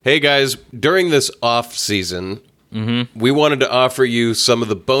Hey guys, during this off season, we wanted to offer you some of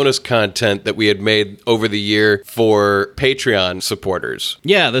the bonus content that we had made over the year for Patreon supporters.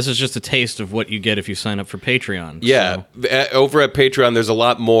 Yeah, this is just a taste of what you get if you sign up for Patreon. Yeah, over at Patreon, there's a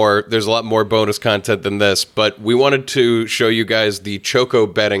lot more. There's a lot more bonus content than this, but we wanted to show you guys the Choco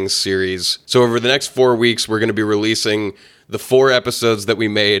Betting series. So over the next 4 weeks, we're going to be releasing the 4 episodes that we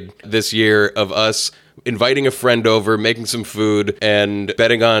made this year of us inviting a friend over, making some food, and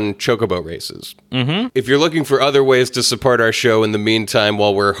betting on chocobo races. Mm-hmm. If you're looking for other ways to support our show in the meantime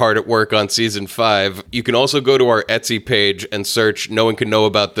while we're hard at work on Season 5, you can also go to our Etsy page and search No One Can Know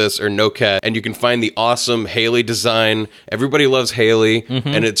About This or No Cat, and you can find the awesome Haley design. Everybody loves Haley,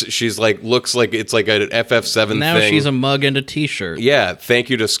 and she's like, looks like it's like an FF7 now thing. She's a mug and a t-shirt. Yeah, thank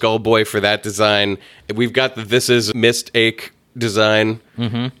you to Skullboy for that design. We've got the This Is Mistake design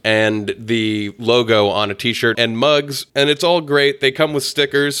and the logo on a t-shirt and mugs, and it's all great. They come with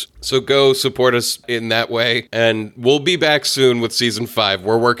stickers, so go support us in that way, and we'll be back soon with Season 5.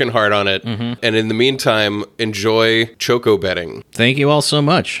 We're working hard on it, and in the meantime, enjoy Choco Betting. Thank you all so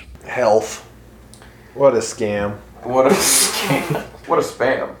much. Health. What a scam. What a scam. What a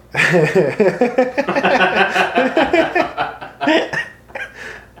spam.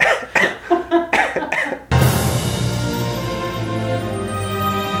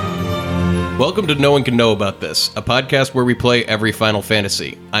 Welcome to No One Can Know About This, a podcast where we play every Final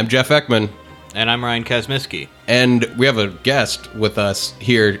Fantasy. I'm Jeff Ekman. And I'm Ryan Kazmiski. And we have a guest with us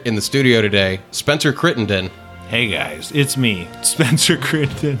here in the studio today, Spencer Crittenden. Hey guys, it's me, Spencer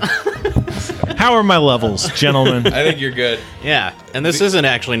Crittenden. How are my levels, gentlemen? I think you're good. Yeah, and this isn't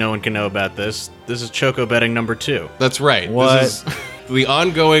actually No One Can Know About This. This is Choco Betting number 2. That's right. What? This is the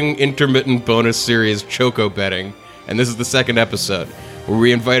ongoing intermittent bonus series, Choco Betting, and this is the second episode, where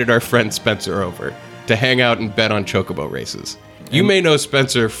we invited our friend Spencer over to hang out and bet on chocobo races. You may know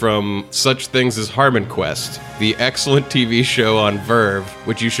Spencer from such things as Harmon Quest, the excellent TV show on Verve,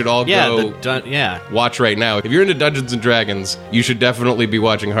 which you should all go watch right now. If you're into Dungeons & Dragons, you should definitely be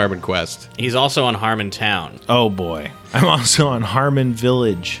watching Harmon Quest. He's also on Harmon Town. Oh boy. I'm also on Harmon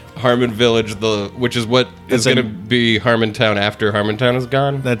Village. Harmon Village, which is what is going to be Harmontown after Harmontown is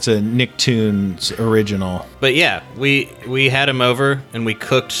gone. That's a Nicktoons original. But yeah, we had him over and we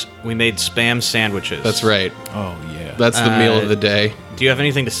made Spam sandwiches. That's right. Oh yeah. That's the meal of the day. Do you have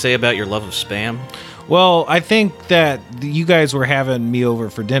anything to say about your love of Spam? Well, I think that you guys were having me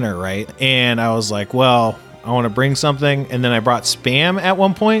over for dinner, right? And I was like, well, I want to bring something, and then I brought Spam at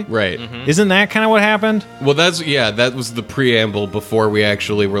one point. Right. Isn't that kind of what happened? Well, that was the preamble before we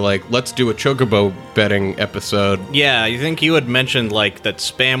actually were like, let's do a chocobo betting episode. Yeah, I think you had mentioned like that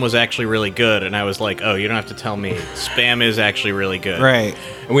Spam was actually really good, and I was like, oh, you don't have to tell me. Spam is actually really good. Right.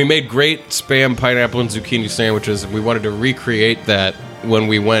 And we made great Spam pineapple and zucchini sandwiches, and we wanted to recreate that when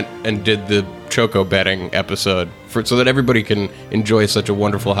we went and did the choco betting episode so that everybody can enjoy such a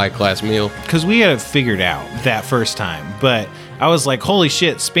wonderful high-class meal. Because we had it figured out that first time, but I was like, holy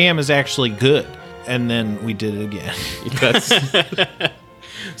shit, Spam is actually good. And then we did it again.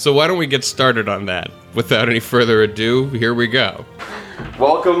 So why don't we get started on that? Without any further ado, here we go.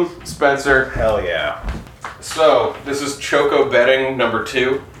 Welcome, Spencer. Hell yeah. So, this is Choco Betting number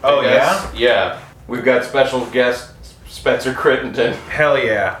 2. Oh, I guess. Yeah? We've got special guest Spencer Crittenden. Hell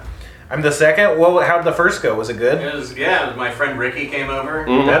yeah. I'm the second? Well, how'd the first go? Was it good? It was my friend Ricky came over.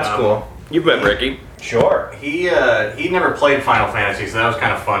 That's cool. You've met Ricky. Sure. He never played Final Fantasy, so that was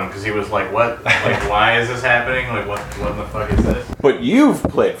kind of fun because he was like, "What? Like, why is this happening? Like, what in the fuck is this?" But you've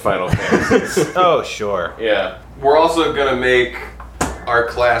played Final Fantasy. Oh, sure. Yeah. We're also gonna make our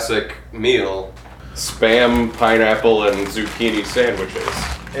classic meal, Spam, pineapple, and zucchini sandwiches.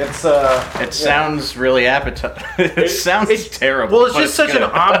 It sounds really appetizing. It sounds terrible. Well, it's just such an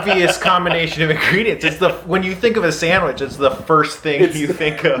obvious combination of ingredients. It's when you think of a sandwich, it's the first thing you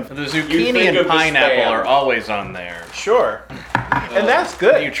think of. The zucchini and pineapple are always on there. Sure. And that's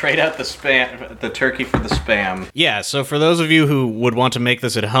good. You trade out the turkey for the Spam. Yeah, so for those of you who would want to make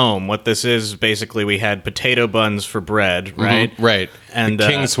this at home, what this is basically we had potato buns for bread, right? Right. And the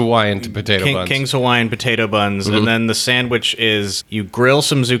King's Hawaiian potato buns. King's Hawaiian potato buns. And then the sandwich is you grill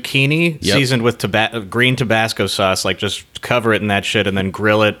some zucchini seasoned with green Tabasco sauce, like just cover it in that shit and then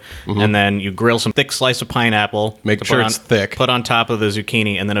grill it. And then you grill some thick slice of pineapple. Make sure it's thick. Put on top of the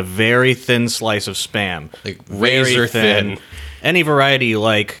zucchini and then a very thin slice of Spam. Like razor thin. Any variety you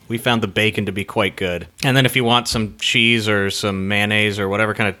like. We found the bacon to be quite good. And then if you want some cheese or some mayonnaise or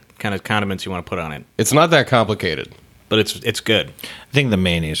whatever kind of condiments you want to put on it. It's not that complicated. but it's good. I think the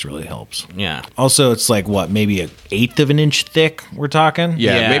mayonnaise really helps. Yeah. Also, it's like what, maybe 1/8 of an inch thick. We're talking.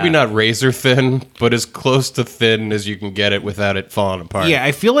 Yeah, Yeah. maybe not razor thin, but as close to thin as you can get it without it falling apart. Yeah,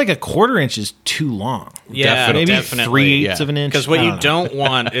 I feel like 1/4 inch is too long. Yeah, Maybe definitely. 3/8 of an inch. Because what I you know. don't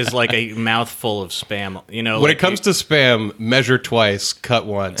want is like a mouthful of spam. You know, When like it comes to spam, measure twice, cut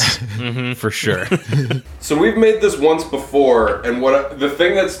once, for sure. So we've made this once before, and the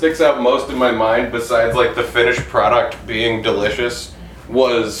thing that sticks out most in my mind, besides like the finished product being delicious,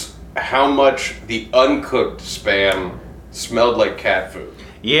 was how much the uncooked spam smelled like cat food.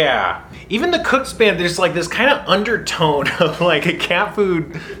 Yeah. Even the cooked spam, there's like this kind of undertone of like a cat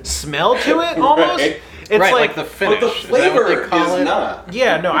food smell to it almost. Right. It's right, like, like the finish. But the Is that what flavor they call is it? not.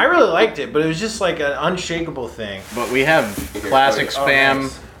 yeah, no, I really liked it, but it was just like an unshakable thing. But we have classic Oh, spam,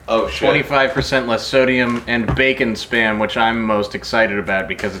 nice. Oh shit. 25% less sodium, and bacon spam, which I'm most excited about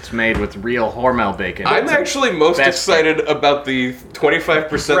because it's made with real Hormel bacon. I'm actually most That's- excited about the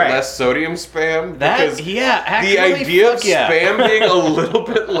 25% Right. less sodium spam. That, because yeah, actually, the idea of fuck yeah. spam being a little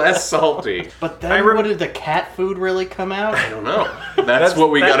bit less salty. But then, what did the cat food really come out? I don't know. That's what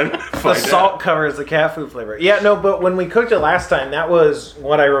we gotta The find salt out. covers the cat food flavor. Yeah, no, but when we cooked it last time, that was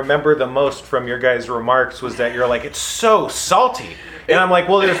what I remember the most from your guys' remarks was that you're like, it's so salty. And I'm like,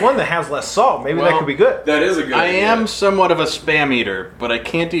 well, there's one that has less salt. Maybe that could be good. That is a good I idea. am somewhat of a spam eater, but I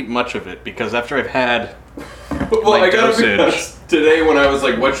can't eat much of it because after I've had Well, my I gotta be dosage. honest. Today, when I was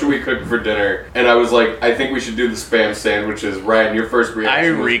like, "What should we cook for dinner?" and I was like, "I think we should do the spam sandwiches." Ryan, your first I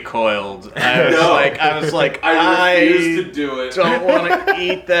reaction was, recoiled. I was No. like, I refuse to do it. don't want to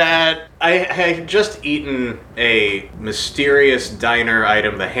eat that. I had just eaten a mysterious diner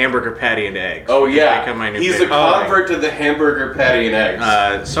item, the hamburger patty and eggs. Oh which yeah, has become my new he's a favorite convert to the hamburger patty and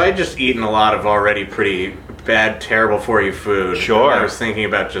eggs. So I just eaten a lot of already pretty bad, terrible for you food. Sure. And I was thinking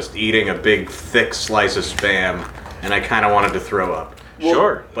about just eating a big, thick slice of spam, and I kind of wanted to throw up.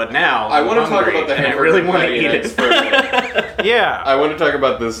 Sure. But now I want to talk hungry, about the and I hamburger really want to patty eat and eggs it. for a minute. Yeah. I want to talk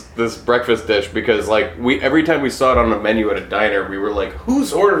about this breakfast dish because like every time we saw it on a menu at a diner, we were like,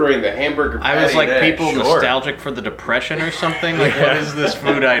 "Who's ordering the hamburger patty I was like, and eggs?" people nostalgic for the Depression or something? Like, what is this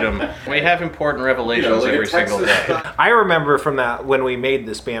food item? We have important revelations like a every single Texas day. I remember from that when we made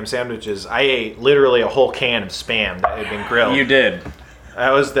the spam sandwiches, I ate literally a whole can of spam that had been grilled. You did.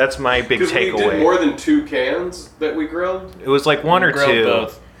 That's my big Because we did takeaway. more than 2 cans that we grilled. It was like one or Grilled two.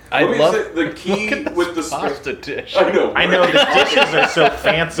 both. I Let me love say, the key with the pasta dish. I know. I know the dishes are so The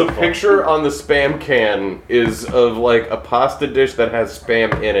fanciful. picture on the spam can is of like a pasta dish that has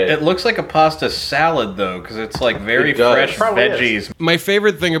spam in it. It looks like a pasta salad though, because it's like very It does. fresh Probably veggies. My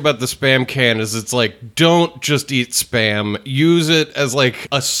favorite thing about the spam can is it's like, don't just eat spam. Use it as like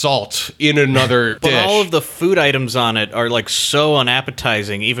a salt in another But dish. all of the food items on it are like so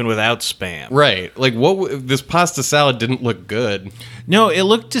unappetizing, even without spam. Right. Like this pasta salad didn't look good. No, it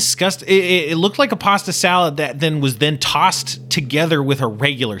looked disgusting. It looked like a pasta salad that then was tossed together with a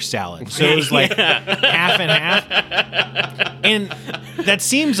regular salad. So it was like half and half. And that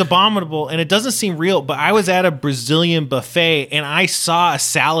seems abominable and it doesn't seem real, but I was at a Brazilian buffet and I saw a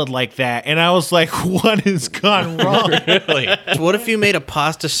salad like that and I was like, what has gone wrong? Really? What if you made a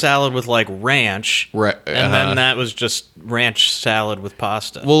pasta salad with like ranch, Right, and then that was just ranch salad with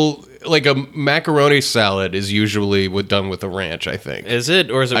pasta? Well, like a macaroni salad is usually done with a ranch, I think. Is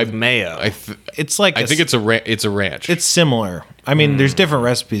it, or is it with mayo? It's like I think it's a ranch. it's similar. I mean, there's different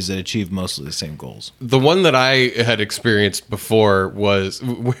recipes that achieve mostly the same goals. The one that I had experienced before was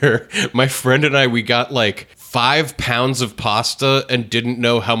where my friend and we got like 5 pounds of pasta and didn't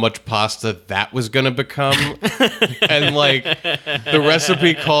know how much pasta that was going to become. And like the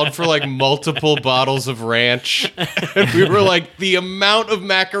recipe called for like multiple bottles of ranch. And we were like, the amount of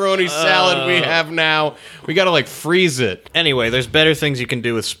macaroni salad we have now, we got to like freeze it. Anyway, there's better things you can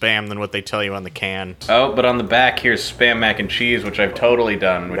do with spam than what they tell you on the can. Oh, but on the back here's spam mac and cheese, which I've totally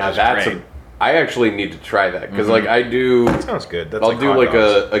done, which is great. I actually need to try that because like I do. Sounds good. That's I'll like do hot like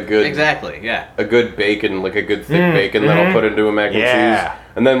dogs. a good Exactly, yeah. a good bacon, like a good thick bacon that I'll put into a mac and Yeah. cheese.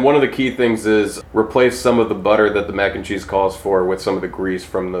 And then one of the key things is replace some of the butter that the mac and cheese calls for with some of the grease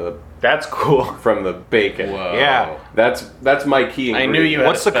from the That's cool. bacon. Whoa. Yeah. That's my key I ingredient. knew you had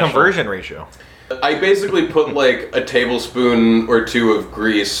What's a the special- conversion ratio? I basically put like a tablespoon or 2 of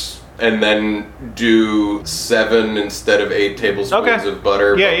grease and then do 7 instead of 8 tablespoons Okay. of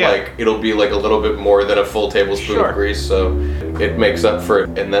butter. Yeah, but yeah. like it'll be like a little bit more than a full tablespoon Sure. of grease, so it makes up for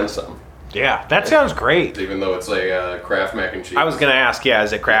it and then some. Yeah, that sounds great. Even though it's a Kraft mac and cheese. I was gonna ask, yeah,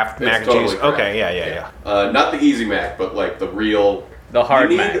 is it Kraft It's mac and totally cheese? Kraft. Okay, yeah. Not the easy mac, but like the real. The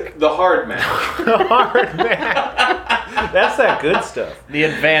hard you need mac. The hard mac. Hard mac. That's that good stuff. The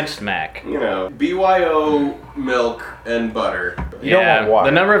advanced Mac. You know, BYO milk and butter. You don't want water.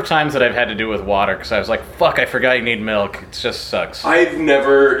 The number of times that I've had to do with water because I was like, fuck, I forgot you need milk. It just sucks. I've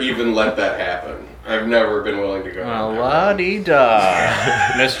never even let that happen. I've never been willing to go.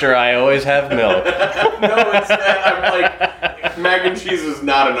 La-dee-da. Mister, I always have milk. No, it's that. I'm like, mac and cheese is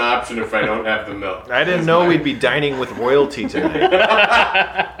not an option if I don't have the milk. I didn't know we'd be dining with royalty tonight.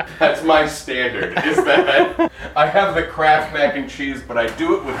 That's my standard, is that I have the Kraft mac and cheese, but I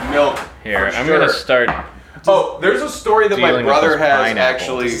do it with milk. Here, for I'm sure. going to start. Oh, there's a story that my dealing with brother this has pineapple.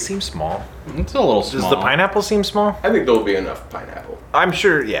 actually. Does it seem small? It's a little small. Does the pineapple seem small? I think there'll be enough pineapple. I'm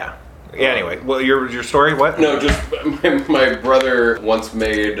sure, yeah. Yeah, anyway, well, your story, what? No, just my brother once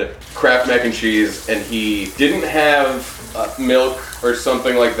made Kraft mac and cheese, and he didn't have milk or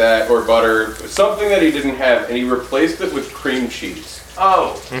something like that, or butter, something that he didn't have, and he replaced it with cream cheese.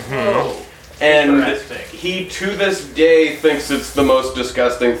 Oh. Oh. And Interesting. he, to this day, thinks it's the most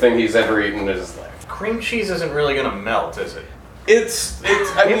disgusting thing he's ever eaten in his life. Cream cheese isn't really gonna melt, is it?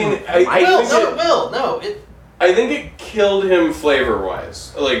 I mean, I think it killed him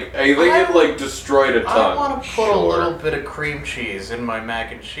flavor-wise. Like, I think it, like, destroyed a ton. I want to put a little bit of cream cheese in my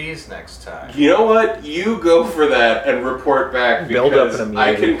mac and cheese next time. You know what? You go for that and report back because Build up an I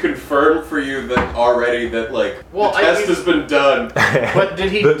immunity. can confirm for you that already that, like, Well, the I test mean- has been done. But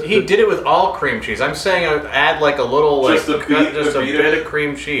did he did it with all cream cheese? I'm saying I would add like a little like Just a bit of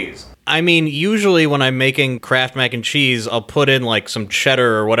cream cheese. I mean, usually when I'm making Kraft mac and cheese, I'll put in like some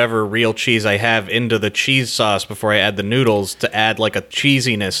cheddar or whatever real cheese I have into the cheese sauce before I add the noodles to add like a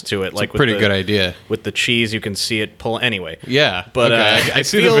cheesiness to it. Like Pretty with good idea. With the cheese, you can see it pull. Anyway, Yeah. but okay. I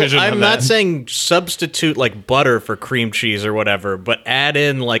see feel the vision I'm of not that. saying substitute like butter for cream cheese or whatever, but add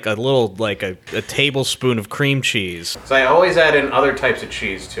in like a little like a tablespoon of cream cheese. So I always add in other types of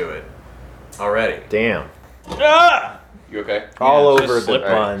cheese to it. Already. Damn. You okay? All just over the slippery.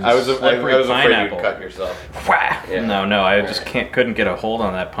 buns. I was afraid you'd pineapple. cut yourself. Yeah. No, I just couldn't get a hold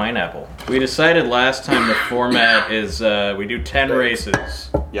on that pineapple. We decided last time the format is we do 10 races.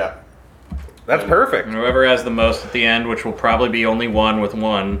 Yeah. That's perfect. And whoever has the most at the end, which will probably be only one with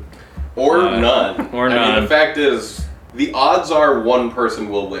one. Or none. or I mean, none. the fact is, the odds are one person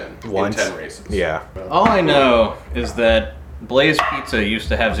will win Once. in 10 races. Yeah. All I know is that Blaze Pizza used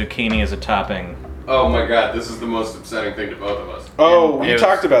to have zucchini as a topping. Oh my god, this is the most upsetting thing to both of us. Oh, we we was-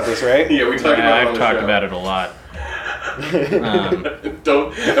 talked about this, right? Yeah, we talked about it on I've the talked show. about it a lot.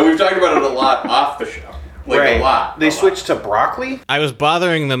 And we've talked about it a lot off the show. Like a lot. They switched to broccoli? I was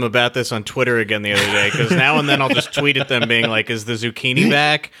bothering them about this on Twitter again the other day because now and then I'll just tweet at them being like, "Is the zucchini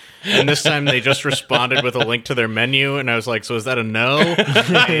back?" And this time they just responded with a link to their menu, and I was like, "So is that a no?"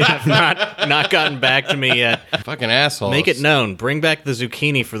 They have not gotten back to me yet. Fucking assholes. Make it known. Bring back the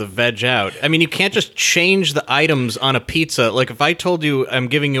zucchini for the veg out. I mean, you can't just change the items on a pizza. Like, if I told you I'm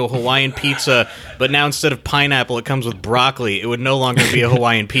giving you a Hawaiian pizza, but now instead of pineapple, it comes with broccoli, it would no longer be a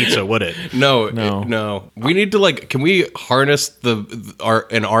Hawaiian pizza, would it? No. We need to like. Can we harness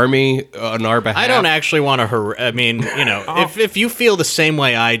an army on our behalf? I don't actually want to. I mean, you know, if you feel the same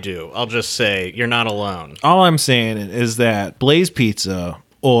way I do, I'll just say you're not alone. All I'm saying is that Blaze Pizza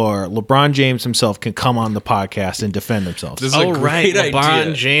or LeBron James himself can come on the podcast and defend themselves. This is a great LeBron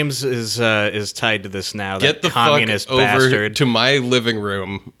idea. James is tied to this now. Get that the communist fuck over bastard. to my living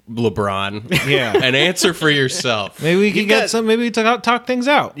room, LeBron. Yeah. And answer for yourself. Maybe we can got- get some. Maybe we talk things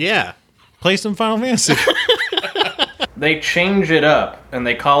out. Yeah. Play some Final Fantasy. They change it up and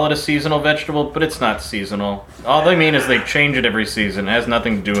they call it a seasonal vegetable, but it's not seasonal. All they mean is they change it every season. It has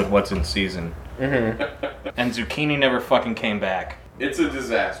nothing to do with what's in season. And zucchini never fucking came back. It's a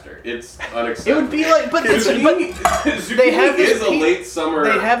disaster. It's unacceptable. It would be like, but Zucchini they have this is a late summer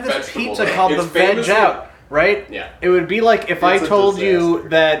they have this vegetable. pizza called It's the Veg famously- Out, right? Yeah. It would be like if I It's a told you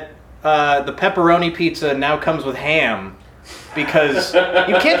disaster. that the pepperoni pizza now comes with ham. Because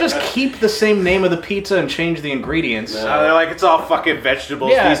you can't just keep the same name of the pizza and change the ingredients. They're like, it's all fucking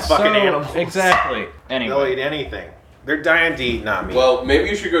vegetables, Yeah, these fucking so- animals. Exactly. They'll Anyway. eat anything. They're dying to eat, not me. Well, maybe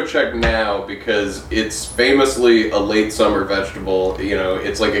you should go check now because it's famously a late summer vegetable. You know,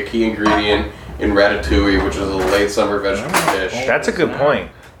 it's like a key ingredient in ratatouille, which is a late summer vegetable dish. that's a good point.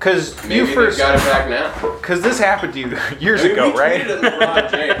 Because Maybe you they first, got it back now. because this happened to you years I mean, ago, we right? tweeted at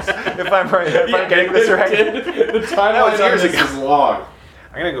LeBron James. if I'm right, if I'm getting this right, The That timeline was on years this ago. is long.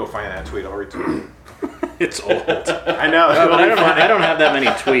 I'm gonna go find that tweet. I'll retweet. It's old. I know. But I don't have that many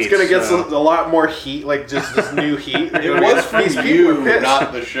tweets. It's gonna get so- a lot more heat, like just this new heat. It was from These people you, are pissed.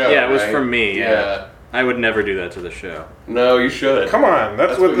 not the show. Yeah, it was right? from me, yeah. I would never do that to the show. No, you should. Come on,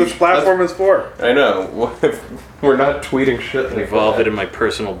 that's what you this should- platform is for. I know. What if we're not tweeting shit like Involve that? it in my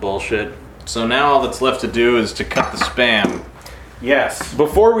personal bullshit. So now all that's left to do is to cut the spam. Yes.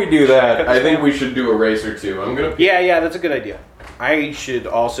 Before we do that, I think we should do a race or two. I'm gonna. Yeah, that's a good idea. I should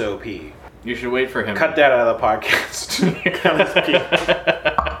also pee. You should wait for him. Cut that out of the podcast.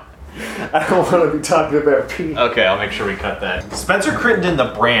 I don't want to be talking about pee. Okay, I'll make sure we cut that. Spencer Crittenden,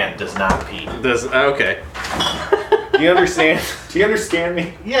 the brand, does not pee. Okay. Do you understand? Do you understand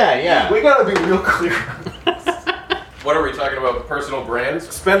me? Yeah. We gotta be real clear. What are we talking about? Personal brands?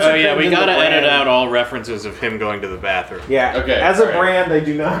 Spencer Oh yeah, we Crittenden, gotta the brand. edit out all references of him going to the bathroom. Yeah. Okay, As a alright. brand, they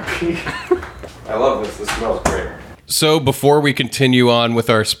do not pee. I love this. This smells great. So before we continue on with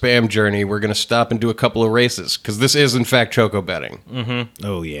our spam journey, we're going to stop and do a couple of races because this is in fact choco betting.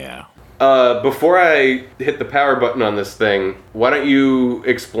 Oh yeah. Before I hit the power button on this thing, why don't you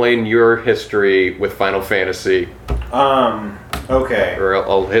explain your history with Final Fantasy? Okay. Or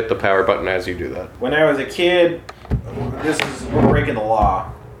I'll hit the power button as you do that. When I was a kid, we're breaking the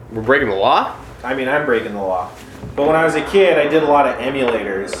law. We're breaking the law? I mean, I'm breaking the law. But when I was a kid, I did a lot of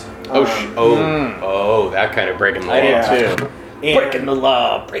emulators. That kind of breaking the law. I did Yeah. too. And Breaking the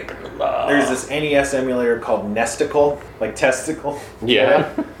law. there's this NES emulator called Nesticle, like testicle. Yeah.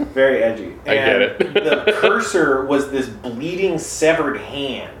 Very edgy. I get it. The cursor was this bleeding severed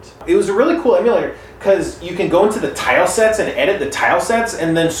hand. It was a really cool emulator because you can go into the tile sets and edit the tile sets,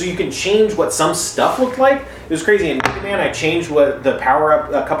 and then so you can change what some stuff looked like. It was crazy. In Mega Man, I changed what the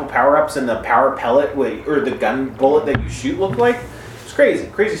a couple power ups and the power pellet or the gun bullet that you shoot looked like. It's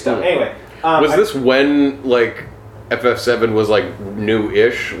crazy stuff. Anyway, Was this when, like, FF7 was, like,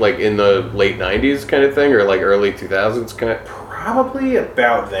 new-ish, like, in the late 90s kind of thing, or, like, early 2000s kind of? Probably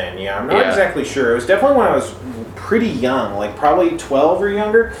about then, yeah. I'm not Yeah. exactly sure. It was definitely when I was pretty young, like probably 12 or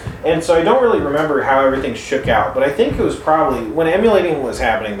younger. And so I don't really remember how everything shook out. But I think it was probably, when emulating was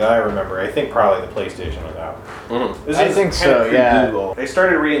happening that I remember, I think probably the PlayStation was out. This I is think kind of so, yeah. pre-Google. I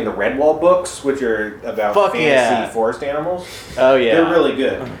started reading the Redwall books, which are about Fuck fantasy yeah. forest animals. Oh yeah. They're really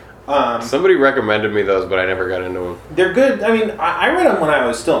good. Somebody recommended me those, but I never got into them. They're good. I mean, I read them when I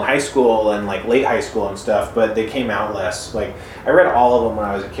was still in high school and like late high school and stuff, but they came out less. Like, I read all of them when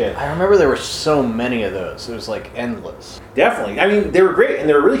I was a kid. I remember there were so many of those. It was like endless. Definitely. I mean, they were great, and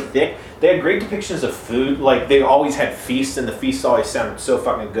they were really thick. They had great depictions of food. Like, they always had feasts, and the feasts always sounded so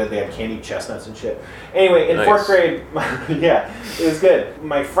fucking good. They had candied chestnuts and shit. Anyway, in Nice. 4th grade, yeah, it was good.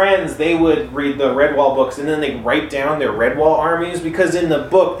 My friends, they would read the Redwall books, and then they'd write down their Redwall armies, because in the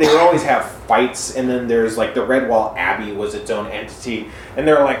book, they would always have fights, and then there's, like, the Redwall Abbey was its own entity, and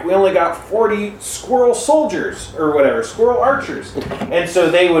they're like, we only got 40 squirrel soldiers, or whatever, squirrel archers. And so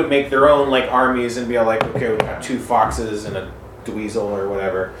they would make their own, like, armies and be like, okay, we got 2 foxes and a dweezil or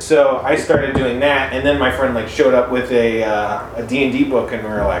whatever. So I started doing that, and then my friend like showed up with a D&D book, and we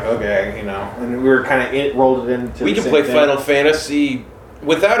were like, okay, you know, and we were kind of rolled it into. We the can same play thing. Final Fantasy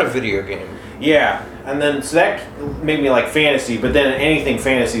without a video game. Yeah, and then so that made me like fantasy, but then anything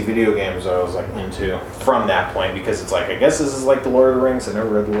fantasy video games I was like into from that point, because it's like, I guess this is like the Lord of the Rings. I never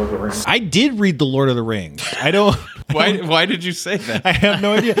read the Lord of the Rings. I did read The Lord of the Rings. I don't. Why did you say that? I have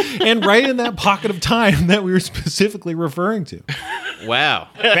no idea. And right in that pocket of time that we were specifically referring to. Wow.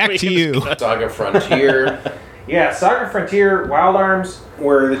 Back to you. Saga Frontier. Yeah, Saga Frontier, Wild Arms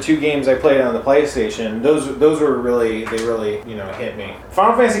were the 2 games I played on the PlayStation. Those were really, they really, you know, hit me.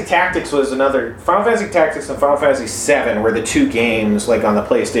 Final Fantasy Tactics was another. Final Fantasy Tactics and Final Fantasy VII were the 2 games like on the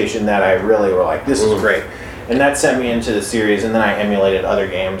PlayStation that I really were like, this is great. And that sent me into the series, and then I emulated other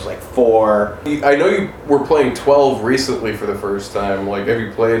games like 4. I know you were playing 12 recently for the first time. Like, have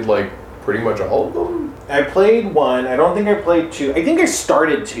you played, like, pretty much all of them? I played 1. I don't think I played 2. I think I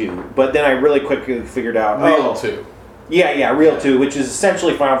started 2, but then I really quickly figured out. Real 2. Yeah, Real 2, which is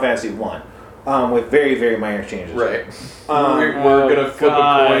essentially Final Fantasy 1. With very, very minor changes. Right. We're going to flip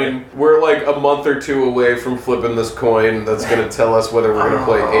a coin. We're like a month or 2 away from flipping this coin that's going to tell us whether we're going to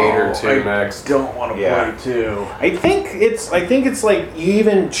play 8 or 2 next. Don't want to Yeah. play 2. I think it's like you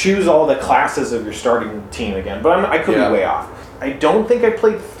even choose all the classes of your starting team again, but I could Yeah. be way off. I don't think I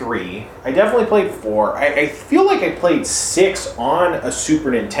played 3. I definitely played 4. I feel like I played 6 on a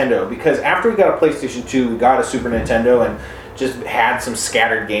Super Nintendo, because after we got a PlayStation 2, we got a Super Nintendo and just had some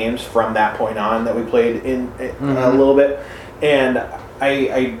scattered games from that point on that we played in a little bit. And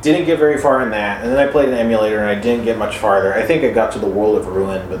I didn't get very far in that, and then I played an emulator and I didn't get much farther. I think I got to the World of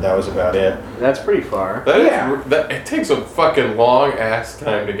Ruin, but that was about it. That's pretty far. It takes a fucking long ass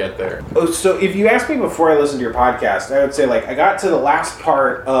time to get there. Oh, so if you asked me before I listened to your podcast, I would say like I got to the last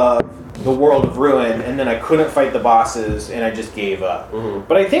part of the World of Ruin, and then I couldn't fight the bosses, and I just gave up. Mm-hmm.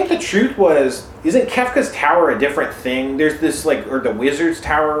 But I think the truth was, isn't Kefka's Tower a different thing? There's this, like, or the Wizard's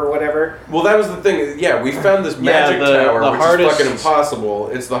Tower or whatever. Well, that was the thing. Yeah, we found this magic tower, the which hardest- is fucking impossible.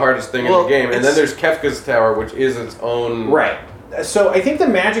 It's the hardest thing in Well, the game. And then it's- there's Kefka's Tower, which is its own... Right. So I think the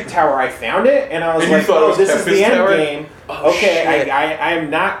magic tower, I found it, and I was And you like, thought it oh, was this is Kefka's the end Tower? game. Oh, okay, shit. I am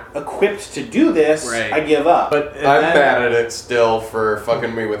not equipped to do this. Right. I give up. But I'm mad at it still for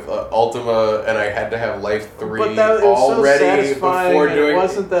fucking me with Ultima, and I had to have Life 3 But that was so already satisfying. before And doing it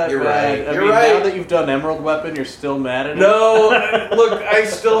wasn't that You're bad. right. I You're mean, right. now that you've done Emerald Weapon, you're still mad at it. No, look, I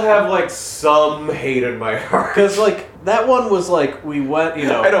still have like some hate in my heart. Because, like, that one was like, we went, you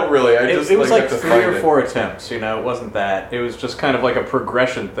know. I don't really. I It, just it was like have to 3 find or it. 4 attempts, you know. It wasn't that. It was just kind of like a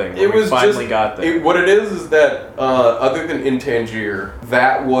progression thing. Where It was we finally just, got there. what it is that other than in Tangier,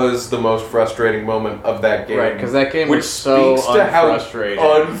 that was the most frustrating moment of that game. Right, because that game which was so speaks to how unfrustrating.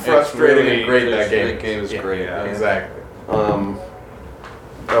 unfrustrating and great that game That is. game is Yeah, great. yeah, exactly. Oh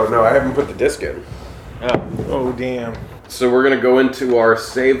no, I haven't put the disc in. Oh, damn. So we're gonna go into our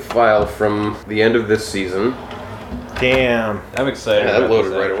save file from the end of this season. Damn. I'm excited. Yeah, that about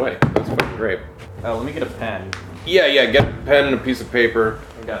loaded this, right actually. away. That's fucking great. Oh, let me get a pen. Yeah, get a pen and a piece of paper.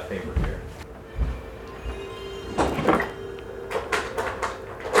 I got paper here.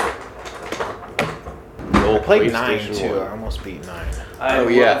 I played 9 PlayStation too. 1. I almost beat 9. Oh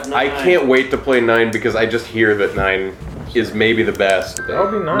yeah, I can't wait to play 9 because I just hear that 9 is maybe the best. That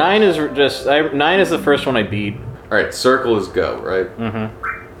would be nice. 9 is just 9 is the first one I beat. All right, circle is go, right?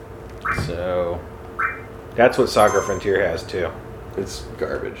 So That's what Saga Frontier has too. It's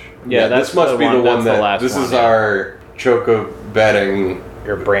garbage. Yeah, that's this must the be one- the that's one the that last this one, is yeah. our Choco betting.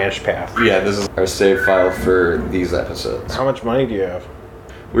 Your branch path. Yeah, this is our save file for these episodes. How much money do you have?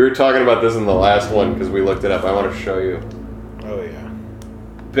 We were talking about this in the last one because we looked it up. I want to show you. Oh yeah.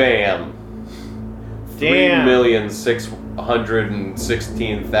 Bam. Damn.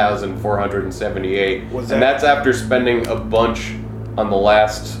 3,616,478. Was that- And that's after spending a bunch on the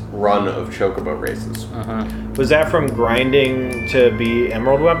last run of Chocobo races. Was that from grinding to be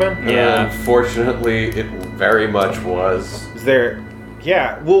Emerald Weapon? Yeah. Unfortunately, it very much was. Is there?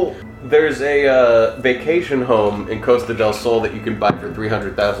 Yeah. Well, There's a vacation home in Costa del Sol that you can buy for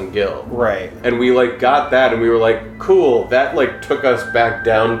 300,000 gil. right. And we like got that and we were like, cool, that like took us back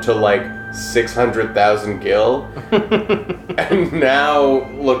down to like 600,000 gil. And now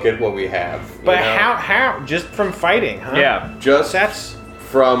look at what we have. you But know? how? Just from fighting, huh? yeah. Just That's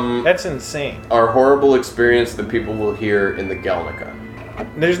from insane. our horrible experience that people will hear in the Galnica.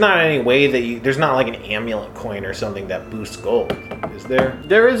 There's not any way that there's not like an amulet coin or something that boosts gold, is there?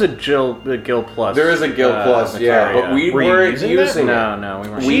 There is a Gil Plus. There is a gil plus, yeah, Materia. but we Were you weren't using using it. No, we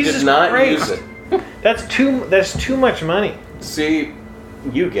weren't. We Jesus did not Christ. use it. That's too much money. See,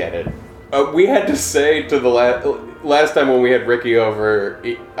 you get it. We had to say to the last time when we had Ricky over,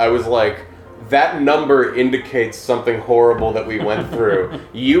 I was like, that number indicates something horrible that we went through.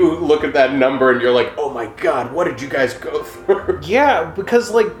 You look at that number and you're like, oh my god, what did you guys go through? Yeah,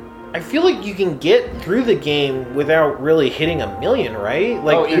 because like I feel like you can get through the game without really hitting 1 million, right?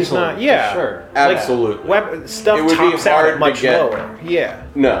 Like Oh, there's easily, not, yeah, for sure. Absolutely. Stuff It would be tops out hard at to much get. lower. Yeah,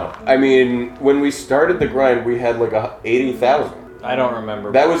 No, I mean, when we started the grind, we had like 80,000. I don't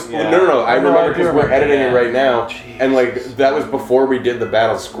remember. That was Yeah. no. I remember because we're editing yeah. it right now, and like that was before we did the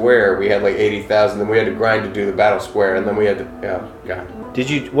battle square. We had like 80,000. Then we had to grind to do the battle square, and then we had to. Yeah, God.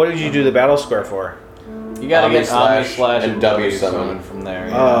 what did you do the battle square for? You gotta Omni get Omni slash Slash and and W W summon. summon from there.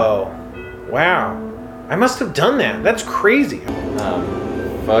 Yeah. Oh, wow! I must have done that. That's crazy.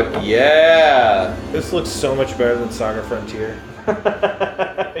 Fuck yeah! This looks so much better than Saga Frontier.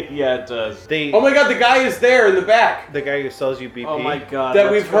 Yeah, it does. Oh my god, the guy is there in the back The guy who sells you BP. Oh my god.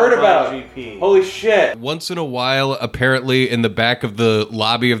 that let's we've go heard buy about. GP. Holy shit! Once in a while, apparently in the back of the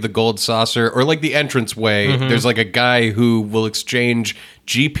lobby of the Gold Saucer, or like the entranceway, there's like a guy who will exchange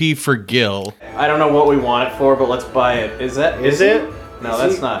GP for Gil. I don't know what we want it for, but let's buy it. Is it? No, Is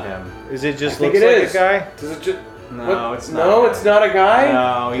that's he- not him. Is it just I think looks it like is. a guy? Does it just? No, it's not. No, it's not a guy.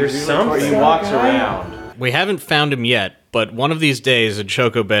 No, There's he's something. He walks around. We haven't found him yet, but one of these days in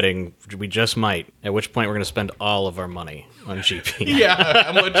Choco betting, we just might. At which point we're going to spend all of our money on GP. Yeah,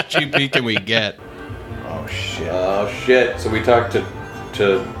 how much GP can we get? Oh shit! Oh shit! So we talked to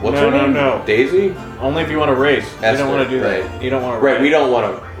what's No, her name? no. Daisy. Only if you want to race. You Esther, don't want to do right. that. You don't want to Right, race. we don't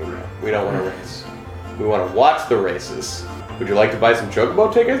want to. We don't want to race. We want to watch the races. Would you like to buy some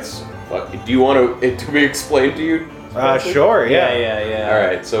Chocobo tickets? Do you want it to be explained to you? Spencer? Sure, Yeah, yeah. yeah, yeah. All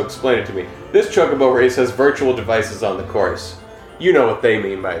right, so explain it to me. This Chocobo race has virtual devices on the course. You know what they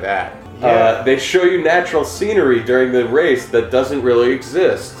mean by that. They show you natural scenery during the race that doesn't really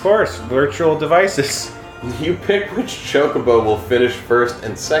exist. Of course, virtual devices. You pick which chocobo will finish first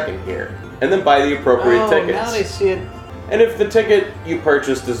and second here, and then buy the appropriate tickets. Now they see it. And if the ticket you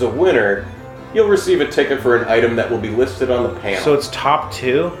purchased is a winner, you'll receive a ticket for an item that will be listed on the panel. So it's top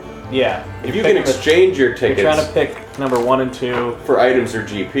 2? Yeah. if you can exchange your You're tickets trying to pick number 1 and 2. for items or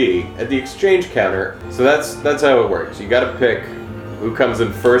GP at the exchange counter, so that's how it works. You got to pick who comes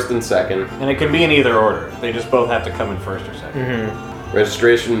in first and second. And it can be in either order. They just both have to come in first or second. Mm-hmm.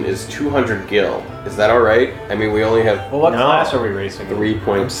 Registration is 200 gil. Is that all right? I mean, we only have Well, what No. class are we racing? in?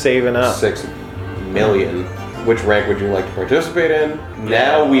 3.6 I'm saving up. million. Which rank would you like to participate in?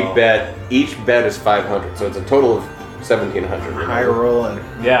 Now we bet, each bet is 500, so it's a total of 1,700. High rolling.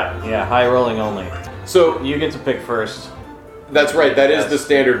 Yeah, high rolling only. So You get to pick first. that's right, that is the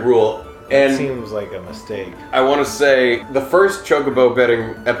standard rule. And Seems like a mistake. I want to say the first Chocobo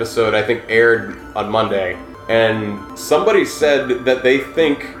betting episode I think aired on Monday, and somebody said that they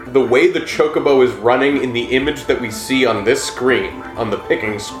think the way the Chocobo is running in the image that we see on this screen, on the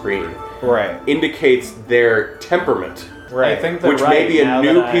picking screen, Right. indicates their temperament, Right. I think they're which right may be a now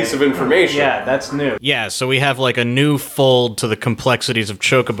new that piece of information. Yeah, that's new. Yeah, so we have like a new fold to the complexities of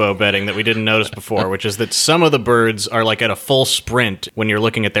chocobo betting that we didn't notice before, which is that some of the birds are like at a full sprint when you're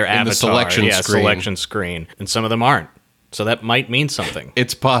looking at their avatar. the selection screen. Selection screen, and some of them aren't. So that might mean something.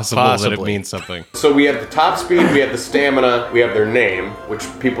 It's possible that it Possibly. means something. So we have the top speed, we have the stamina, we have their name, which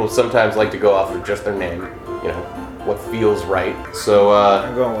people sometimes like to go off of just their name. You know, what feels right. So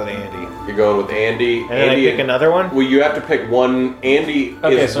I'm going with Andy. you're going with Andy. And then Andy I pick another one? Well, you have to pick one. Andy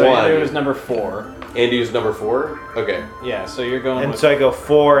Okay, is so one. Andrew is number 4. Andy is number 4. Okay. Yeah, so you're going And with... so I go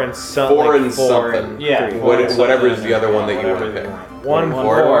 4 and something. 4 and 4 something. and Yeah, 3. what- Whatever is something, the other one that you whatever want to you pick. want. 1 4.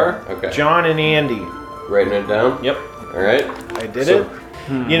 4. Okay. John and Andy. Writing it down. Yep. All right. I did So- it.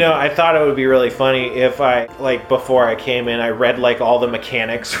 You know, I thought it would be really funny if I, like, before I came in, I read, like, all the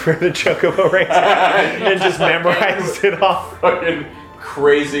mechanics for the Chocobo race and just memorized it all. Fucking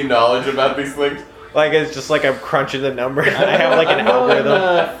crazy knowledge about these things. Like, it's just like I'm crunching the numbers. I have, like, an I'm going,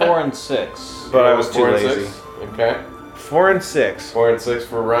 algorithm. 4 and 6. But I was too 4 and lazy. 6. Okay. 4 and 6. 4 and 6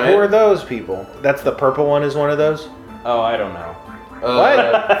 for Ryan. Who are those people? That's the purple one is one of those? Oh, I don't know.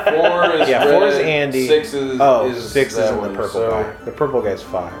 4 is Yeah, red, 4 is Andy. 6 is Oh, is 6 is that in the one. purple So guy. The purple guy's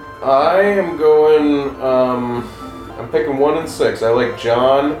 5. I am going. I'm picking 1 and 6. I like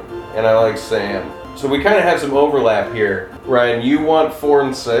John and I like Sam. So we kind of have some overlap here. Ryan, you want 4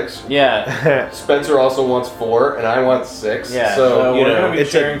 and 6. Yeah, Spencer also wants 4, and I want 6. yeah. So, you we're know, going to be it's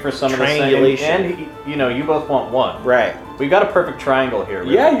a cheering for some of the same. triangulation. And, you know, you both want 1. Right. We got a perfect triangle here.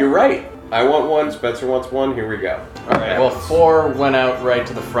 Really. yeah, you're right. I want 1. Spencer wants 1. Here we go. All right. Well, 4 went out right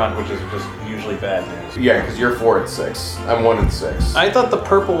to the front, which is just usually bad news. Yeah, because you're 4 and 6. I'm 1 and 6. I thought the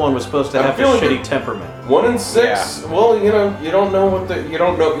purple one was supposed to I'm have a feeling shitty good. temperament. 1 and 6. Well, you know, you don't know what the. You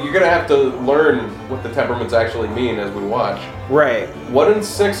don't know. You're gonna have to learn what the temperaments actually mean as we watch. Right. 1 and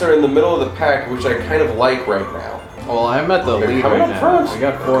 6 are in the middle of the pack, which I kind of like right now. Well, I'm at the They're lead coming right up now. front. We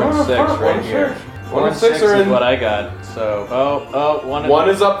got 4 They're and coming 6 up front. right 1 and here. 6. 4 and 6 are is in. what I got. So, one. 1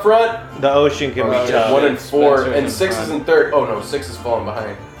 is up front. The ocean can Oh, be yeah. tough. 1 and 4, Spencer's and in 6 is front. in third. Oh no, 6 is falling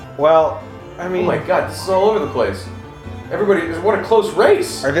behind. Well, I Oh mean, my god, this is all over the place. Everybody, what a close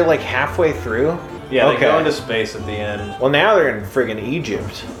race. are they like halfway through? Yeah, they Okay. go into space at the end. Well, now they're in friggin'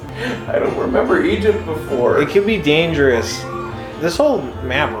 Egypt. I don't remember Egypt before. It could be dangerous. This whole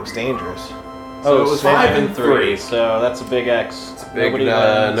map looks dangerous. So it was Sam 5 and and 3, 3. so that's a big X. Big, Nobody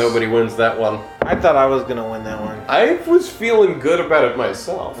nobody, wins. wins that one. I thought I was gonna win that one. I was feeling good about it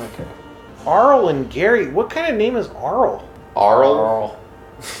myself. Okay. Arl and Gary. What kind of name is Arl? Arl.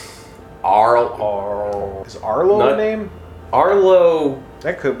 Arl. Is Arlo Not- a name? Arlo.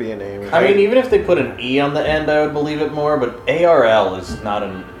 That could be a name. I mean, even if they put an E on the end, I would believe it more. But ARL is not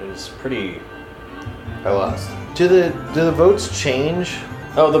is pretty. I lost. do the votes change?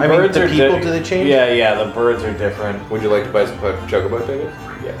 Oh, the I mean, birds the are people, do they change? Yeah, the birds are different. Would you like to buy some Chocobo tickets?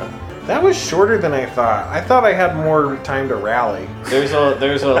 Yeah. That was shorter than I thought. I thought I had more time to rally. There's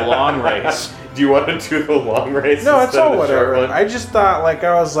a long race. Do you want to do the long race? No, it's instead all of the short whatever. one? I just thought like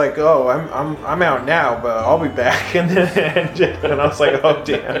I was like, oh, I'm out now, but I'll be back, and then it ended, and I was like, oh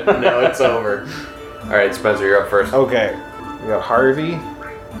damn. No, it's over. All right, Spencer, you're up first. Okay, we got Harvey,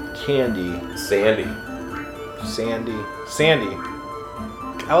 Candy, Sandy. Sandy.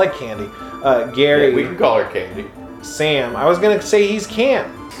 I like Candy. Gary, Yeah, we can call her Candy. Sam. I was gonna say he's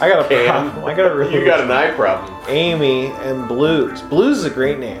Cam. I got a Cam. problem. I got a really. You got an eye problem. Amy and Blues. Blues is a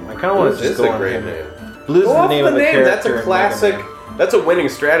great name. I kind of want Blues to just is go a on great him. name. Blues Go is the off name the of the name. character. That's a in Mega classic. Man. That's a winning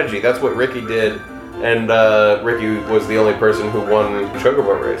strategy. That's what Ricky did And Ricky was the only person who won the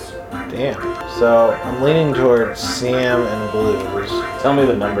Chocobo race. Damn. So I'm leaning towards Sam and Blues. Tell me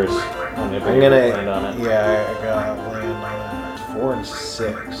the numbers. On I'm gonna. land on it. Yeah, I got land on it. 4 and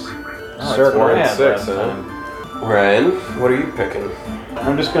 6. Oh, Circle. 4 and Yeah, 6, last huh? time. Ryan, what are you picking?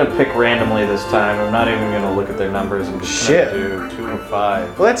 I'm just gonna pick randomly this time. I'm not even gonna look at their numbers. I'm just Shit. gonna do 2 and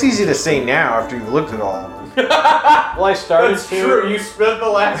 5. Well, that's easy to say now after you've looked at all of them. Well, I started to. You spent the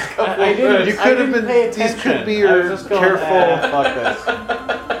last couple I didn't. You I could have didn't been. pay These attention. could be I your was just going, careful. Fuck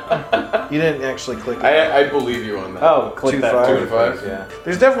this. You didn't actually click it. I believe you on that. Oh, click 2, that. 5. 2 and 5? Yeah.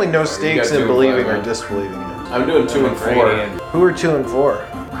 There's definitely no you stakes got 2 in and believing 5, or huh? disbelieving it. I'm doing 2 and 4. Brady and- Who are 2 and 4?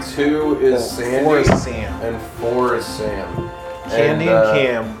 2 is Sandy. 4 is Sam. And 4 is Sam. Candy and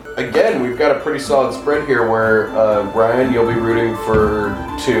Cam. Again, we've got a pretty solid spread here where Ryan, you'll be rooting for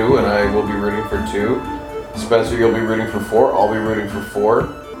 2, and I will be rooting for 2. Spencer, you'll be rooting for 4. I'll be rooting for 4.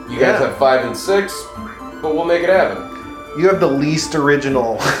 You guys Yeah. have 5 and 6, but we'll make it happen. You have the least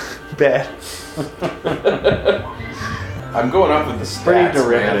original bet. I'm going off of the stats, Pretty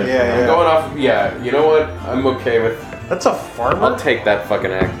derivative. man. Yeah, I'm yeah. going off. Yeah, you know what? I'm okay with. That's a farmer? I'll take that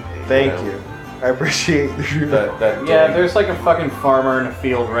fucking act. Thank you. I appreciate you. That Yeah, dig. there's like a fucking farmer in a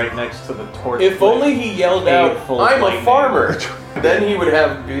field right next to the torch. If only he yelled out, Hateful "I'm a lightning." farmer," then he would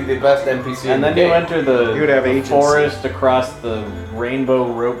be the best NPC. in And the then you game. enter the, You would have the agency. forest across the rainbow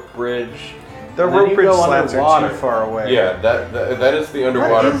rope bridge. The And then rope you bridge go slats are underwater. too far away. Yeah, that is the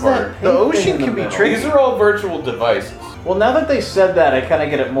underwater What is part. that The pink ocean thing in can the be middle? tricky. These are all virtual devices. Well, now that they said that, I kind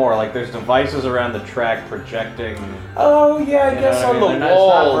of get it more. Like, there's devices around the track projecting. Oh yeah, I You know guess what I on mean? the They're not-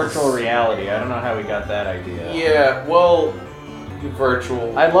 walls. It's not virtual reality. I don't know how we got that idea. Yeah, well,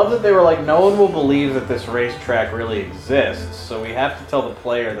 virtual. I love that they were like, no one will believe that this racetrack really exists, so we have to tell the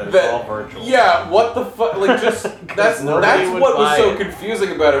player that it's all virtual. Yeah, what the fuck? Like, just that's nobody would what was buy so it.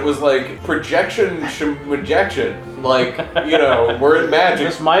 confusing about it was like projection, rejection. Like, you know, we're in magic.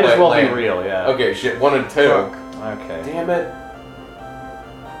 This might as well be land. real, yeah. Okay, shit, 1 and 2. Fuck. Okay. Damn it.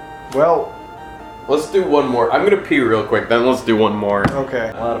 Well, Let's do one more. I'm gonna pee real quick. Then let's do one more. okay.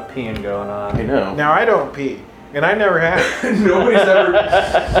 A lot of peeing going on. I know. Now I don't pee, and I never have. Nobody's ever.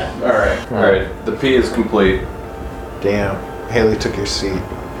 All right. The pee is complete. Damn. Haley took your seat.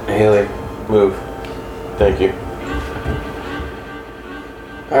 Haley, move. Thank you.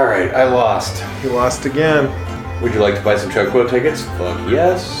 All right, I lost. You lost again. Would you like to buy some Chocobo tickets? Fuck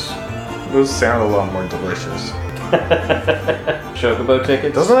yes. Those sound a lot more delicious. Chocobo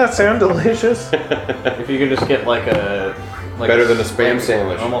tickets? Doesn't that sound delicious? If you could just get like a... Like Better than a Spam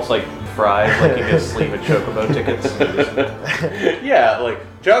sandwich. Almost like fries, like you get a sleeve of Chocobo tickets. Yeah, like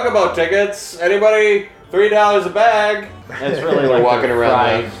Chocobo tickets. Anybody? $3 a bag. It's really like Walking the around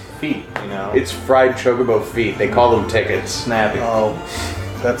fried there. feet, you know? It's fried Chocobo feet. They call them tickets. snappy. Oh,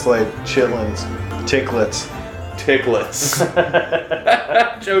 that's like chitlins. Chiclets. Ticklets.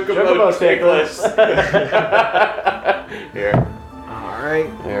 Chocobo ticklets. Here. Alright.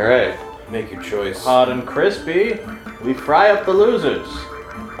 All right. Make your choice. Hot and crispy. We fry up the losers.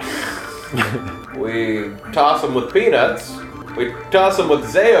 We toss them with peanuts. We toss them with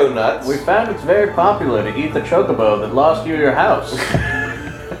Zayo nuts. We found it's very popular to eat the chocobo that lost you your house.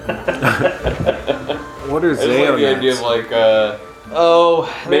 What are I just like the idea of like,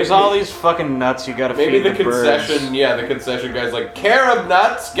 There's Maybe- all these fucking nuts you gotta maybe feed the birds. concession, the concession guy's like, carob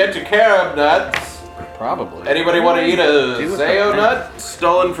nuts, get your carob nuts. Probably. Anybody want to eat a Do it Zayo like nut?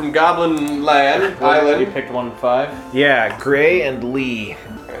 Stolen from Goblin Land, You Island. picked 1 and 5. Yeah, Gray and Lee.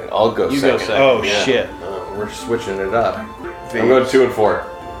 I'll go You second. go second. Oh, yeah. shit. We're switching it up. I'm going 2 and 4.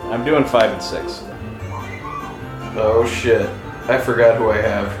 I'm doing 5 and 6. Oh shit. I forgot who I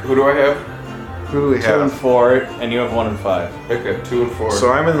have. Who do I have? Who do we 2 and have? 4, and you have 1 and 5. Okay, 2 and 4.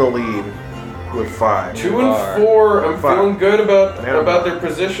 So I'm in the lead with 5. 2 You and are. 4. I'm Five. feeling good Yeah. about their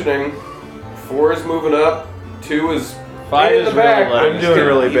positioning. 4 is moving up. 2 is 5 in is the back. real low. I'm doing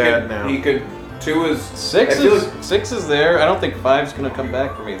really He bad could- now. He could. 2 is 6 I feel is like 6 is there. I don't think 5's gonna come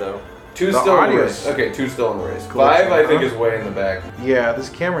back for me though. 2's The still in the audio's race. Okay, 2's still in the race. glitching, 5 I think huh? is way in the back. Yeah, this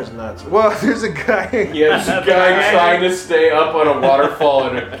camera's nuts. Well, there's a guy. Yeah, there's a guy trying to stay up on a waterfall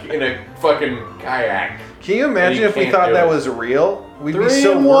in a fucking kayak. Can you imagine You if we can't thought do that it. was real? We'd be 3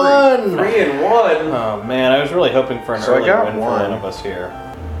 so and worried. 3 and 1. Oh man, I was really hoping for an So I early got win for one. one of us here.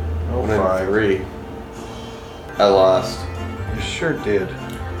 Oh, 1 and 5. 3. I lost. You sure did.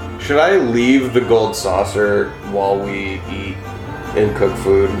 Should I leave the gold saucer while we eat and cook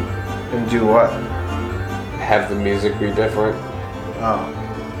food? And do what? Have the music be different? Oh.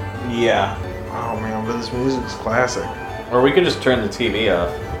 Yeah. Oh man, but this music's classic. Or we could just turn the TV off.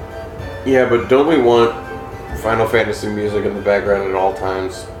 Yeah, but don't we want Final Fantasy music in the background at all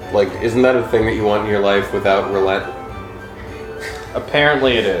times. Like, isn't that a thing that you want in your life without relent?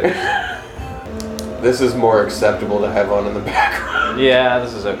 Apparently it is. This is more acceptable to have on in the background. Yeah,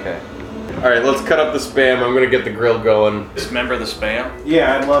 this is okay. All right, let's cut up the Spam. I'm gonna get the grill going. Dismember the Spam?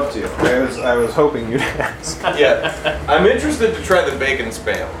 Yeah, I'd love to. I was hoping you'd ask. Yeah, I'm interested to try the bacon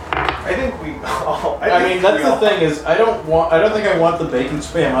Spam. I think we all. I mean, that's the thing is, I don't think I want the bacon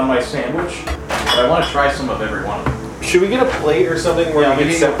Spam on my sandwich, but I want to try some of every one of them. Should we get a plate or something where we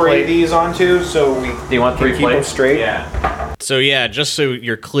can separate these onto so we Do you want can 3 keep them plates? straight? Yeah. So yeah, just so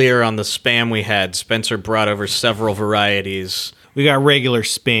you're clear on the Spam we had, Spencer brought over several varieties. We got regular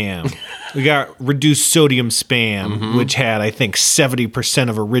Spam. We got reduced sodium Spam, which had, I think, 70%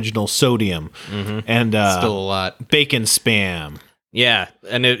 of original sodium. And Still a lot. bacon Spam. Yeah,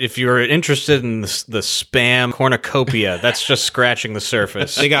 and if you're interested in the Spam cornucopia, that's just scratching the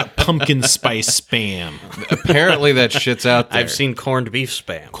surface. They got pumpkin spice Spam. Apparently that shit's out there. I've seen corned beef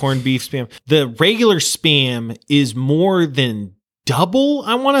Spam. Corned beef Spam. The regular Spam is more than double,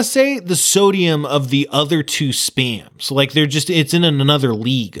 I want to say, the sodium of the other two Spams. Like it's in another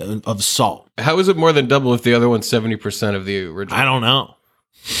league of salt. How is it more than double if the other one's 70% of the original? I don't know.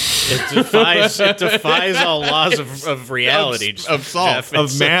 It defies all laws of reality. Of salt. Jeff.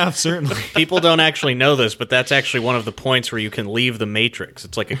 Of math, certainly. People don't actually know this, but that's actually one of the points where you can leave the matrix.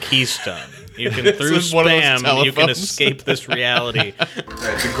 It's like a keystone. You can, through is one of those Spam, you can telephones. escape this reality. All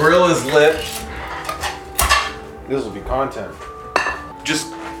right, the grill is lit. This will be content.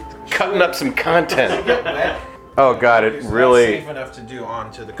 Just cutting up some content. Wet. Oh god, it really. Safe enough to do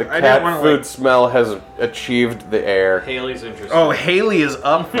onto the. The cat food smell has achieved the air. Haley's interested. Oh, Haley is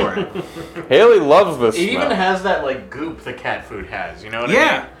up for it. Haley loves this It smell. even has that like goop the cat food has. You know what I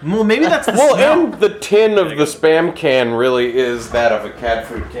Yeah. mean? Well, maybe that's the Well, smell. and the tin of the Spam can really is that of a cat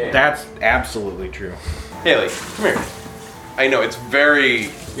food can. That's absolutely true. Haley, come here. I know, it's very...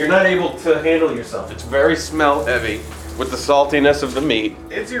 You're not able to handle yourself. It's very smell heavy with the saltiness of the meat.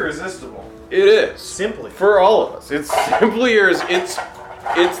 It's irresistible. It is. Simply. For all of us. It's Simply yours. It's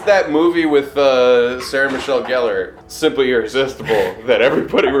that movie with Sarah Michelle Gellar, Simply Irresistible, that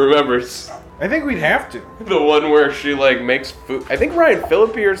everybody remembers. I think we'd have to. The one where she like makes food. I think Ryan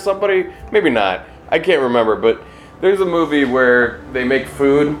Phillippe or somebody, maybe not. I can't remember, but there's a movie where they make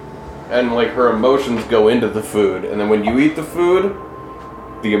food and like her emotions go into the food, and then when you eat the food,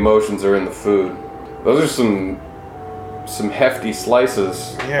 the emotions are in the food. Those are some hefty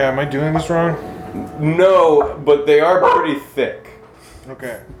slices. Yeah, am I doing this wrong? No, but they are pretty thick.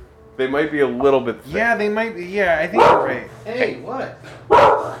 Okay. They might be a little bit thick. Yeah, they might be. Yeah, I think you're right. Hey, what?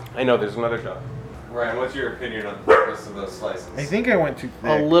 I know, there's another dog. Ryan, what's your opinion on the rest of those slices? I think I went too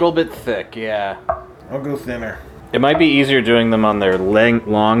A thick. little bit thick, yeah. I'll go thinner. It might be easier doing them on their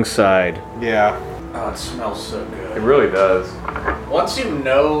long side. Yeah. Oh, it smells so It good. really does. Once you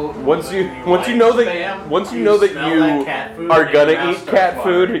know, Once you know that you are gonna eat cat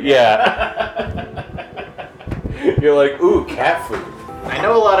food, yeah. You're like, ooh, cat food. I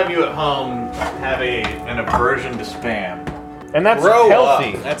know a lot of you at home have an aversion to Spam. And that's Grow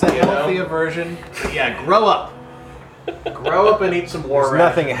healthy. up. That's a healthy aversion. But yeah, grow up. Grow up and eat some war There's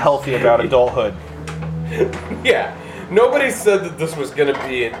nothing healthy about adulthood. Yeah. Nobody said that this was gonna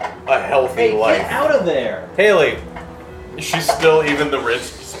be a healthy life. out of there. Haley, she's still even the rich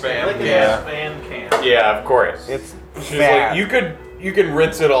Spam. Look at Yeah. that Spam can. Yeah, of course. It's She's fat. like, you can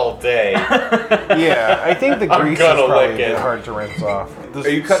rinse it all day. Yeah, I think the I'm grease is gonna probably lick a bit it. hard to rinse off. This Are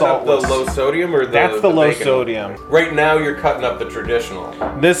you cutting up the saltless- low sodium or the That's the low bacon? sodium. Right now you're cutting up the traditional.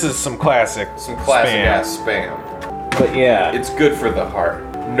 This is some classic. Some classic Spam. ass Spam. But yeah, It's good for the heart.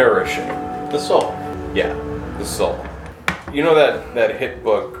 Nourishing. the soul. Yeah, the soul. You know that hit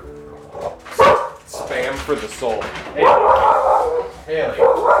book, Spam for the Soul? Haley.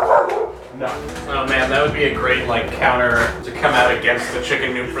 No. Oh man, that would be a great like counter to come out against the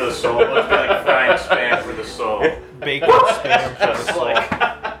chicken noon for the soul. It would be like frying Spam for the soul. Bacon Spam for the It's soul.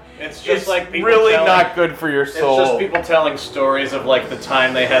 like it's just like people really telling, not good for your It's soul. just people telling stories of like the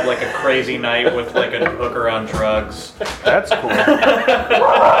time they had like a crazy night with like a hooker on drugs. That's cool.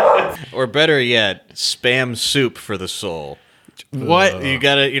 Or better yet, Spam soup for the soul. What? You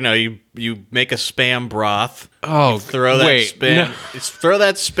gotta, you make a Spam broth. Oh, Throw that wait, spam. no. Throw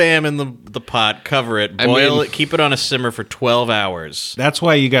that Spam in the pot. Cover it. I Boil mean- it. Keep it on a simmer for 12 hours. That's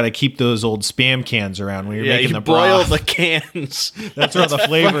why you got to keep those old Spam cans around when you're Yeah, making you the boil broth. the cans. That's where the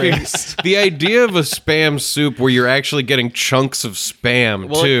flavor is. The idea of a Spam soup where you're actually getting chunks of Spam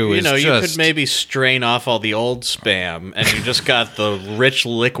Well, too is you just could maybe strain off all the old Spam, and you just got the rich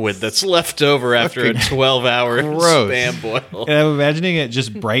liquid that's left over after a 12-hour Gross. Spam boil. And I'm imagining it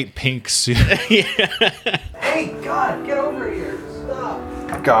just bright pink soup. Hey, Hey, God, get over here.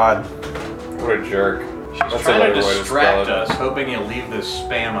 Stop. God. What a jerk. She's trying to distract us, hoping you'll leave this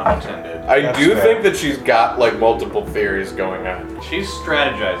spam unattended. I That's do fair. think that she's got like multiple theories going on. She's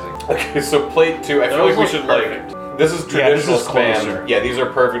strategizing. Okay, so plate 2, I feel Those like we look should perfect. like. This is Yeah, this traditional is closer. spam. Yeah, these are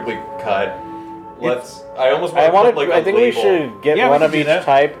perfectly cut. Let's. I almost want I to want put like to. a I think we label. should get Yeah, we one can of do each that.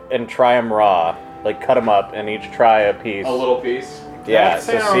 type and try them raw. Like cut them up and each try a piece. A little piece. Yeah, That to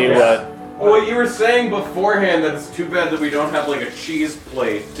see sounds- what. Well, you were saying beforehand that it's too bad that we don't have like a cheese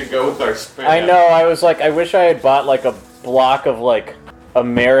plate to go with our spam. I know. I was like, I wish I had bought like a block of like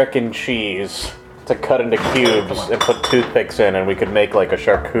American cheese to cut into cubes and put toothpicks in, and we could make like a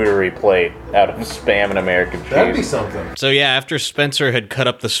charcuterie plate out of spam and American cheese. That'd be something. So yeah, after Spencer had cut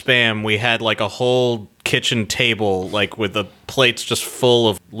up the spam, we had like a whole kitchen table, like with the plates just full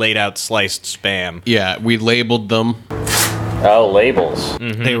of laid out sliced spam. Yeah, we labeled them. Oh, labels.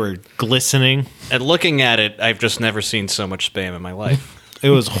 They were glistening. And looking at it, I've just never seen so much spam in my life. It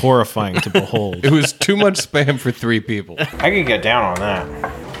was horrifying to behold. It was too much spam for 3 people. I could get down on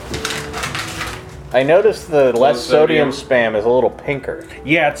that. I noticed the less sodium. sodium spam is a little pinker.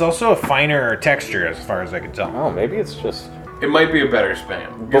 Yeah, it's also a finer texture as far as I can tell. Oh, maybe it's just. It might be a better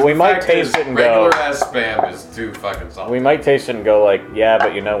spam. But we The might fact taste is, it and go- regular ass spam is too fucking salty. We might taste it and go like, yeah,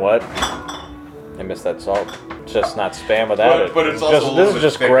 but you know what? I miss that salt. It's just not spam without it. But it's also a just, little this is bit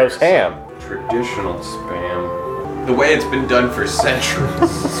just thicker, gross so- ham. Traditional spam. The way it's been done for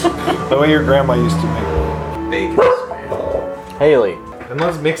centuries. The way your grandma used to make Bacon spam. Haley, it. And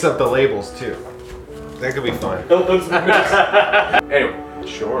let's mix up the labels too. That could be fun. Anyway,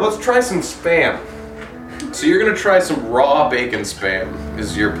 Sure. let's try some spam. So you're gonna try some raw bacon spam,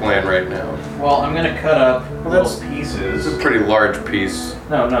 is your plan right now. Well, I'm gonna cut up that's- little It's a pieces. pretty large piece.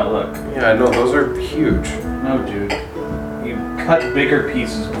 No, look. Yeah, I know, those are huge. No, dude. You cut bigger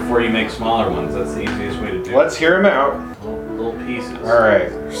pieces before you make smaller ones. That's the easiest way to do Let's hear them out. it. Little pieces. All right.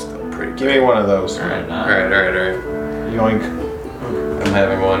 They're still pretty Give me one of those. Alright, Nah. alright. Yoink. I'm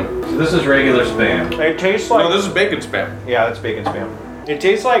having one. So this is regular spam. It tastes like. No, this is bacon spam. Yeah, that's bacon spam. It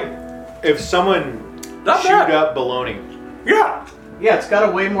tastes like if someone Not chewed bad. up bologna. Yeah! Yeah, it's got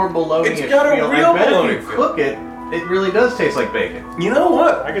a way more bologna. It's got a real I bet bologna if you feel. cook it, it really does taste like bacon. You know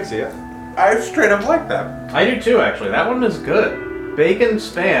what? I can see it. I straight up like that. I do too, actually. That one is good. Bacon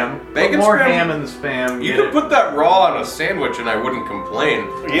spam. Bacon put more spam- ham in the spam. You get could it. put that raw on a sandwich and I wouldn't complain.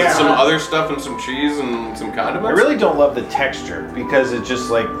 Yeah. With some other stuff and some cheese and some I condiments. really don't love the texture because it just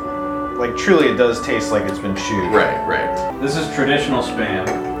like truly it does taste like it's been chewed. Right. This is traditional spam.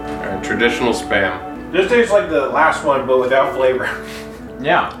 Alright, traditional spam. This tastes like the last one but without flavor.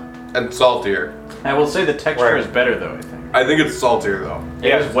 Yeah. And saltier. I will say the texture Right. is better though, I think. I think it's saltier though.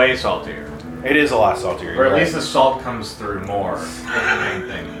 It is way saltier. It is a lot saltier. Or at you're least the right. salt comes through more. That's the main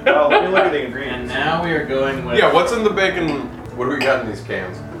thing. Well, let me look at the And ingredients. now we are going with Yeah, what's in the bacon? What do we got in these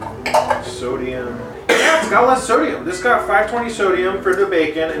cans? Sodium. Yeah, it's got less sodium. This got 520 sodium for the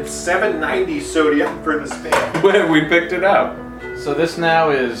bacon and 790 sodium for the spam. We picked it out. So this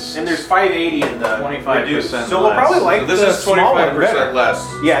now is And there's 580 in the 25% reduced. less. So we'll probably like So this the is small one 25% better. less.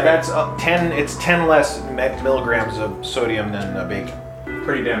 Yeah, that's 10. It's 10 less milligrams of sodium than bacon.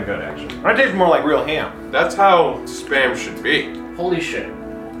 pretty damn good actually. That tastes more like real ham. That's how spam should be. Holy shit.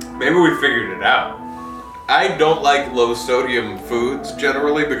 Maybe we figured it out. I don't like low sodium foods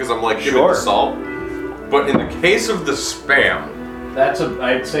generally because I'm like, give it Sure. the salt. But in the case of the spam,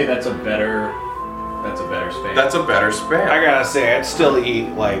 I'd say that's a better spam. that's a better spam. I gotta say, I'd still eat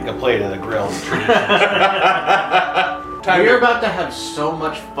like a plate of the grilled. We're about to have so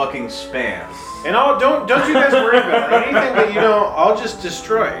much fucking spam. And don't you guys worry about it. Anything that you don't, I'll just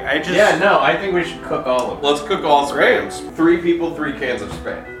destroy. I just Yeah, no, I think we should cook all of it. Let's cook all Great. spams. 3 people, 3 cans of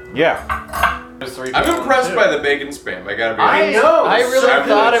spam. Yeah. There's 3 I'm people impressed too. by the bacon spam. I gotta be I honest. know. I really I'm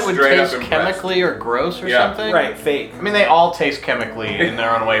thought it would straight up taste impressed. chemically or gross or Yeah. something. Right. Fake. I mean, they all taste chemically in their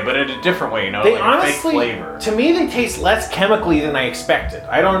own way, but in a different way, you know, They like a honestly, fake flavor. to me, they taste less chemically than I expected.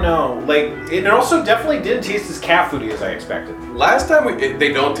 I don't know. Like, it also definitely didn't taste as cat foody as I expected. Last time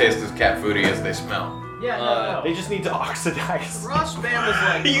they don't taste as cat foody as they smell. Yeah, no. They just need to oxidize. Raw spam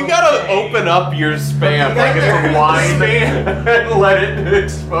is like You gotta okay. open up your spam like it's a wine and let it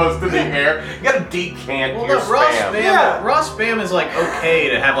expose to the air. You gotta decant Well, your the raw spam. spam, Yeah. raw spam is like okay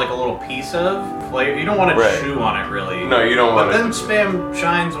to have like a little piece of flavor. You don't want to Right. chew on it really. No, you don't But want then it. spam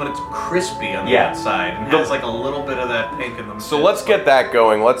shines when it's crispy on the Yeah. outside and The- has like a little bit of that pink in the So let's get that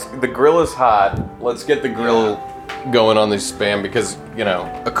going. The grill is hot. Let's get the grill going on this spam because, you know,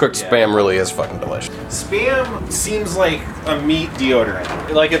 a cooked Yeah. spam really is fucking delicious. Spam seems like a meat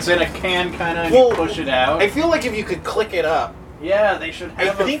deodorant. like it's in a can kind of. Well, you push it out. I feel like if you could click it up Yeah, they should I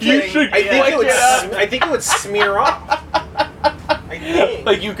have think a I think it would smear off. I think.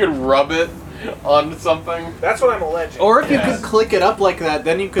 Like you could rub it on something. That's what I'm alleging. Or if you could click it up like that,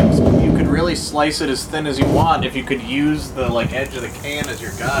 then you could really slice it as thin as you want. If you could use the like edge of the can as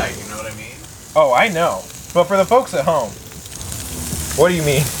your guide, you know what I mean? Oh, I know. But for the folks at home, what do you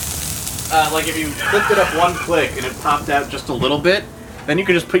mean? Like if you flipped it up one click and it popped out just a little bit, then you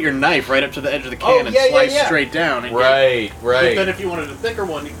could just put your knife right up to the edge of the can and slice straight down. And Right. But then if you wanted a thicker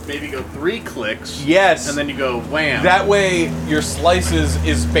one, you could maybe go 3 clicks. Yes. And then you go wham. That way, your slices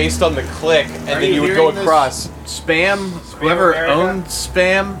is based on the click, and Are then you would go hearing this? across. Spam. Whoever America? owned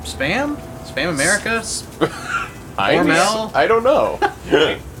Spam America. Hormel? I don't know.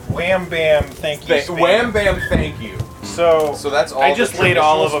 Wham bam, thank you. Spam. Wham bam, thank you. So that's all. I just the laid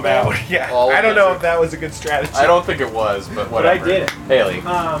all of traditional them out. spam? Yeah. All of I don't the know if that was a good strategy. I don't think it was, but But I whatever. did it. Haley.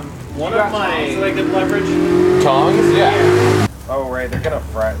 One of my that I could leverage. Tongs? Yeah. Oh right, they're gonna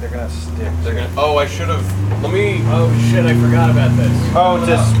fry. They're gonna stick. They're gonna. Oh, I should have. Let me. Oh shit! I forgot about this. Oh,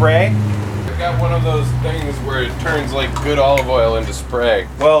 to spray. I've got one of those things where it turns like good olive oil into spray.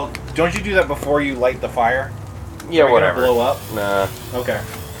 Well, don't you do that before you light the fire? Yeah, Are you gonna whatever. blow up? Nah, Okay.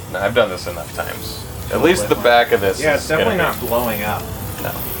 I've done this enough times. At least the back of this. Yeah, is it's definitely gonna not blowing up.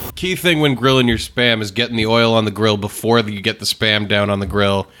 Key thing when grilling your Spam is getting the oil on the grill before you get the Spam down on the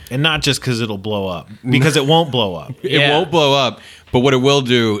grill. And not just because it'll blow up, because it won't blow up. It Yeah. won't blow up, but what it will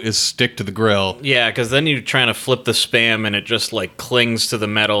do is stick to the grill. Yeah, because then you're trying to flip the Spam and it just like clings to the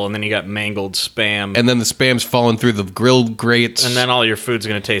metal, and then you got mangled Spam, And then the Spam's falling through the grill grates. and then all your food's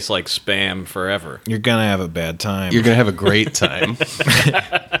gonna taste like Spam forever. You're gonna have a bad time. you're going to have a great time.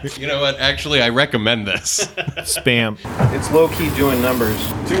 You know what? Actually, I recommend this. Spam. It's low key doing numbers.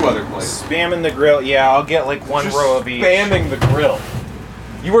 2 other places. Spamming the grill. Yeah, I'll get like one row of each. Spamming the grill.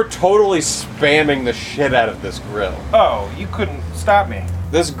 You were totally spamming the shit out of this grill. Oh, you couldn't stop me.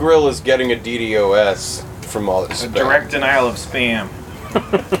 This grill is getting a DDoS from all this A spam. direct denial of spam.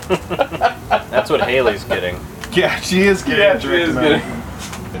 That's what Haley's getting. Yeah, she is getting Yeah, a she direct is denial.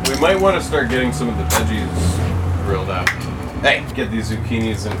 getting. We might want to start getting some of the veggies grilled out. Hey, get these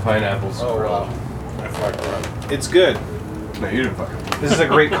zucchinis and pineapples grilled. I fucked around. It's good. No, you didn't fuck around. This is a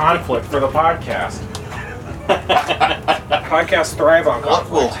great conflict for the podcast. Podcasts thrive on What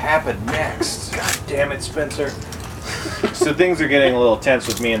will conflict. happen next? God damn it, Spencer. So things are getting a little tense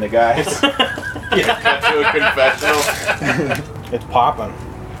with me and the guys. Cut to a confessional. It's popping.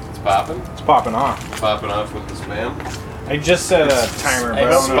 It's popping. It's popping off. Popping off with the spam. I just set a timer, but I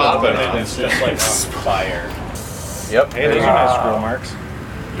It's don't know popping what off. it It's is. just like on fire. Yep. Hey, those are nice grill marks.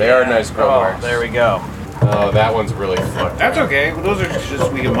 They are nice grill marks. There we go. Oh, that one's really fucked. That's okay. Well, those are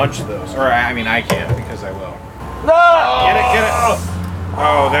just we can munch those. Or I mean, I can't because I will. No! Get it.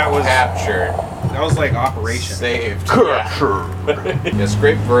 Oh, that was Captured. like operation. Saved. Yeah,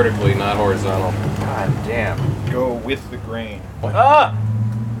 scrape vertically, not horizontal. God damn. Go with the grain. Ah!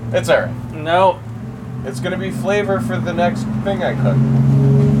 It's alright. No. It's gonna be flavor for the next thing I cook.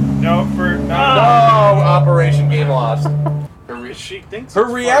 No, for Oh, Operation Game Lost. She thinks Her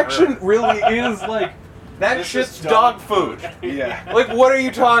it's reaction really is like, that This shit's is dog food. yeah. Like, what are you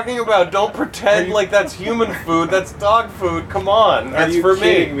talking about? Don't pretend like that's human food. That's dog food. Come on. Are That's you for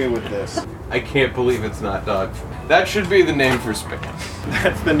kidding me. me with this? I can't believe it's not dog food. That should be the name for spam.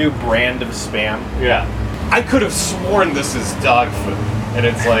 That's the new brand of spam. Yeah. I could have sworn this is dog food. And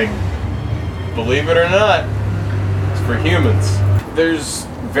it's like, believe it or not, it's for humans. There's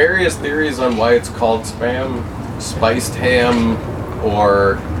various theories on why it's called spam. Spiced ham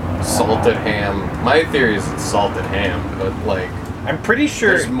or salted ham. My theory is it's salted ham, but like I'm pretty sure.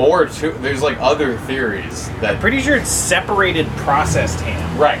 there's more to there's like other theories that Pretty sure it's separated processed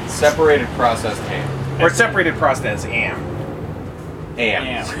ham. right, separated processed ham. Or separated processed ham.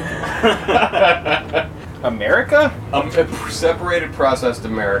 Ham. America? Separated processed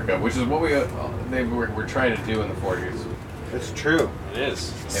America, which is what they were trying to do in the 40s. It's true. It is.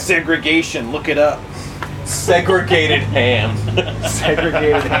 Segregation. Look it up. Segregated ham.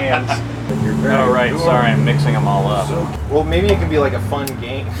 Segregated hams. Oh, right. Sorry, I'm mixing them all up. Well, maybe it can be like a fun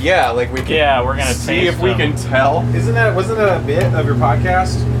game. Yeah, like we can Yeah, we're gonna see taste if we them. can tell. Wasn't that a bit of your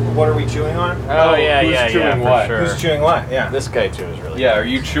podcast? What are we chewing on? Oh, yeah, who's yeah, chewing yeah, what? for sure. Who's chewing what? Yeah. This guy, too, is really Yeah, are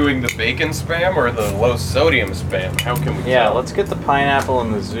you chewing the bacon spam or the low sodium spam? How can we Yeah, tell? let's get the pineapple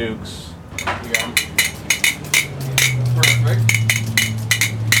and the zooks. Yeah. Perfect.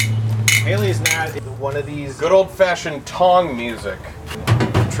 Haley's not one of these. Good old-fashioned tong music.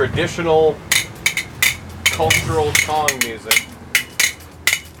 Traditional, cultural tong music.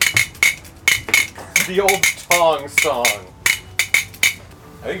 The old tong song.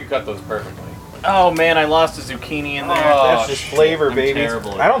 I think you cut those perfectly. Oh man, I lost a zucchini in there. That's just flavor, I'm baby.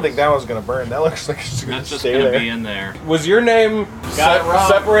 terrible. I don't think that one's gonna burn. That looks like it's gonna That's just stay gonna there. be in there. Was your name Got it wrong.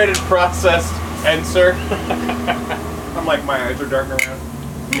 separated, processed, and sir? I'm like, my eyes are darting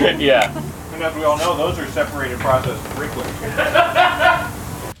around. Yeah. And as we all know, those are separated processed sprinklers.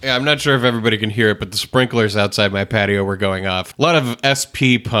 Yeah, I'm not sure if everybody can hear it, but the sprinklers outside my patio were going off. A lot of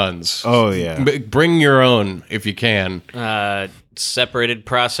SP puns. Oh, yeah. Bring your own if you can. Separated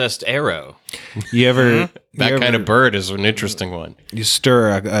processed arrow. You ever... That you kind ever- of bird is an interesting one. You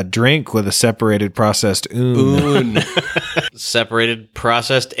stir a drink with a separated processed oon. Separated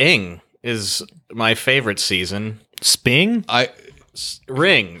processed ing is my favorite season. Sping?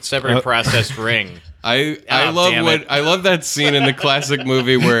 Ring. Separated processed ring. I Oh, love damn it. I love that scene in the classic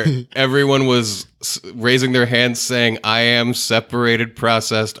movie where everyone was raising their hands saying, "I am separated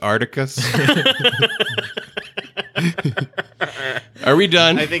processed Articus." Are we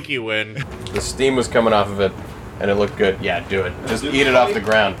done? I think you win. The steam was coming off of it, and it looked good. Yeah, do it. Just eat it off the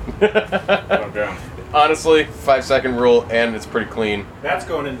ground. Honestly, 5-second rule, and it's pretty clean. That's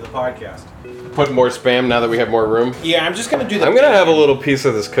going into the podcast. Put more Spam now that we have more room. Yeah, I'm just gonna do the. I'm gonna have a little piece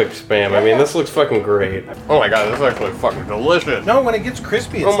of this cooked Spam. I mean, this looks fucking great. Oh my god, this is actually fucking delicious. No, when it gets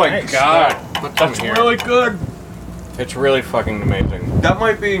crispy, it's Oh my nice. god, that's really good. It's really fucking amazing. That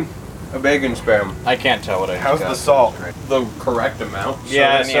might be a bacon Spam. I can't tell what I How's got. the salt? The correct amount.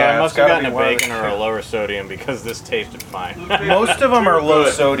 Yeah, then, so yeah, I must it's have gotta gotten be a one of bacon the- or a lower sodium because this tasted fine. Most of them are low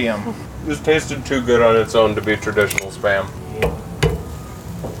Good. sodium. This tasted too good on its own to be traditional Spam.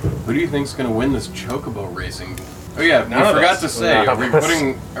 Who do you think's gonna win this chocobo racing? Oh yeah, we None of forgot us. to say, are we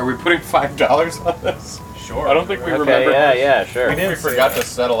putting $5 on this? Sure. I don't think we Okay, remember. yeah, sure. We forgot to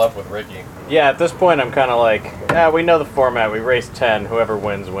settle up with Ricky. Yeah, at this point, I'm kind of like, yeah, we know the format. We race 10. Whoever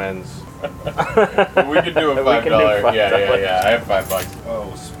wins, wins. We could do a We $5. can do $5. Yeah. I have $5.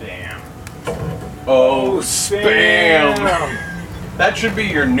 Oh, spam. Oh, Spam! That should be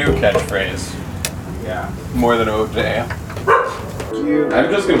your new catchphrase. Yeah. More than oh damn. Cute.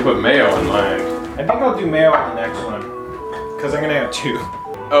 I'm just gonna put mayo on mine. I think I'll do mayo on the next one. Because I'm gonna have two.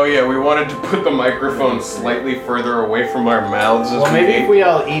 Oh yeah, we wanted to put the microphone slightly further away from our mouths. As Well, maybe eat. if we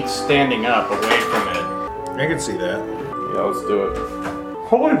all eat standing up away from it. I can see that. Yeah, let's do it.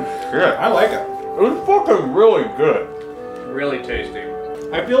 Holy shit! I like it. It was fucking really good. Really tasty.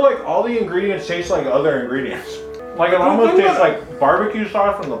 I feel like all the ingredients taste like other ingredients. Like it almost tastes like barbecue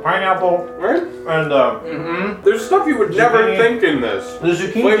sauce from the pineapple Right? and There's stuff you would never Zucchini. think in this. the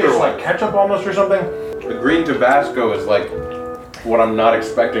zucchini Flavor tastes wise. like ketchup almost or something. The green Tabasco is like what I'm not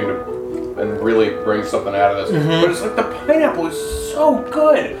expecting to, and really bring something out of this. But it's like the pineapple is so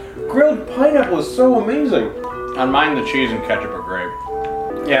good. Grilled pineapple is so amazing. On mine, the cheese and ketchup are great.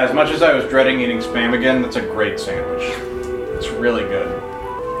 Yeah, as much as I was dreading eating Spam again, that's a great sandwich. It's really good.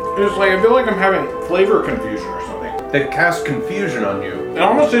 It's like I feel like I'm having flavor confusion or something. They cast confusion on you. It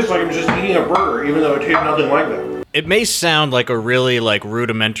almost tastes like I'm just eating a burger, even though it tastes nothing like that. It may sound like a really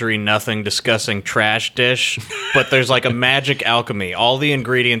rudimentary, nothing discussing trash dish, but there's like a magic alchemy. All the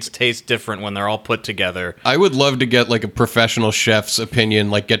ingredients taste different when they're all put together. I would love to get like a professional chef's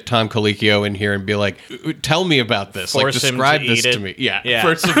opinion, like get Tom Colicchio in here and be like, "Tell me about this. Force like him describe to this eat to it. me." Yeah. Yeah.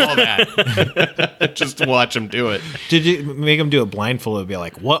 First of all, that just watch him do it. Did you make them do it blindfolded? Be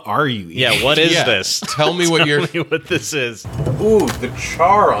like, what are you eating? Yeah, what is Yeah. this? Tell me what you're. Tell me what this is. Ooh, the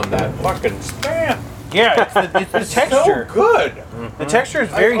char on that fucking Spam. Yeah, it's the texture. So good. The texture is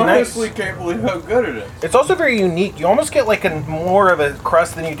very I nice. honestly can't believe how good it is. It's also very unique. You almost get like a more of a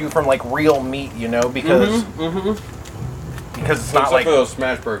crust than you do from like real meat, you know, because because it's not Except like for those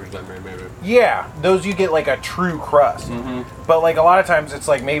smash burgers I made, maybe. yeah, those you get like a true crust. But like a lot of times it's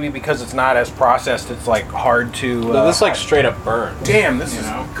like maybe because it's not as processed, it's like hard to. Well, this like straight up burn. Damn, this is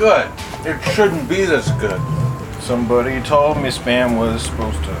good. It shouldn't be this good. somebody told me Spam was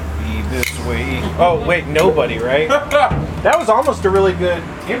supposed to be this way. Oh wait, nobody, right? That was almost a really good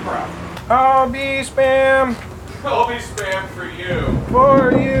improv. I'll be Spam I'll be Spam for you.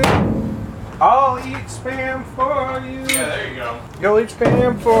 for you. I'll eat Spam for you. Yeah, there you go. You'll eat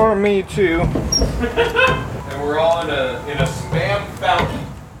Spam for me too. And we're all in a Spam fountain.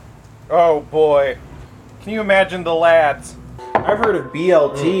 Oh boy. Can you imagine the lads? I've heard of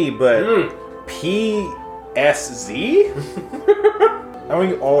BLT, but PSZ? I want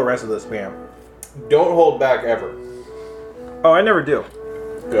to eat all the rest of the Spam. Don't hold back ever. Oh, I never do.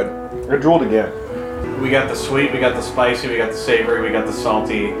 Good. I drooled again. We got the sweet, we got the spicy, we got the savory, we got the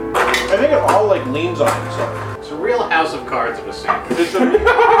salty. I think it all like leans on itself. It's a real house of cards of a sandwich.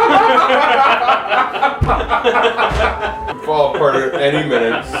 Fall apart at any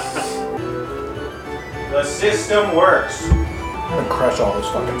minute. The system works. I'm gonna crush all this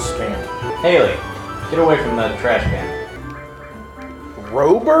fucking spam. Haley, get away from the trash can.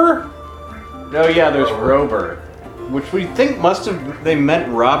 Rober? No, yeah, there's Rober, which we think they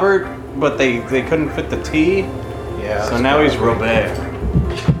meant Robert, but they couldn't fit the T. Yeah. So now he's Robert.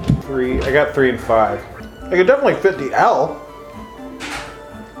 3. I got 3 and 5. I could definitely fit the L.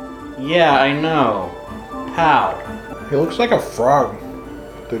 Yeah, I know. How? He looks like a frog,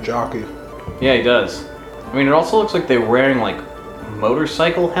 the jockey. Yeah, he does. I mean, it also looks like they're wearing like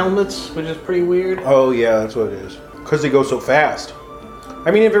motorcycle helmets, which is pretty weird. Oh yeah, that's what it is. Because they go so fast.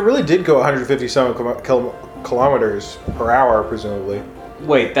 I mean, if it really did go 157 kilometers per hour, presumably.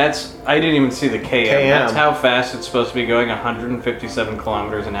 Wait, I didn't even see the KM. KM. That's how fast it's supposed to be going, 157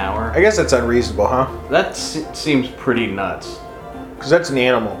 kilometers an hour. I guess that's unreasonable, huh? That seems pretty nuts. Because that's an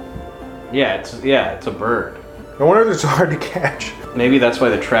animal. Yeah, it's a bird. No wonder they're so hard to catch. Maybe that's why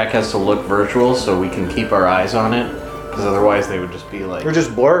the track has to look virtual so we can keep our eyes on it. Because otherwise they would just be like They're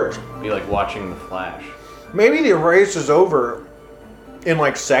just blurs. watching the Flash. Maybe the race is over in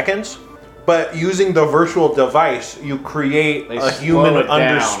like seconds, but using the virtual device, you create They a slow human it down.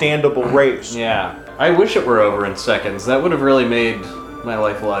 understandable race. Yeah. I wish it were over in seconds. That would have really made my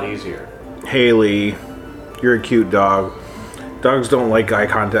life a lot easier. Haley, you're a cute dog. Dogs don't like eye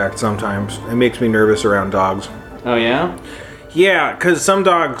contact sometimes. It makes me nervous around dogs. Oh yeah? Yeah, because some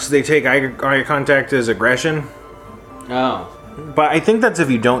dogs, they take eye contact as aggression. Oh. But I think that's if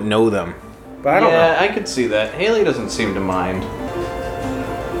you don't know them. But I don't Yeah, know. I could see that. Haley doesn't seem to mind. I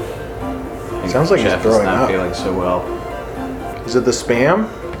think Sounds like he's Jeff throwing is not up. feeling so well. Is it the spam?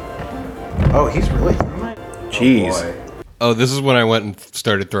 Oh, he's really... Jeez. Boy. Oh, this is when I went and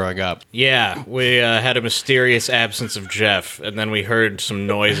started throwing up. Yeah, we had a mysterious absence of Jeff, and then we heard some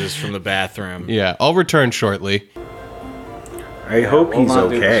noises from the bathroom. Yeah, I'll return shortly. I hope We'll he's not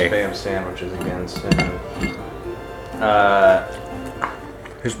do the okay. spam sandwiches again soon.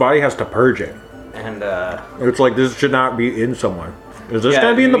 His body has to purge it. And It's like this should not be in someone. Is this yeah,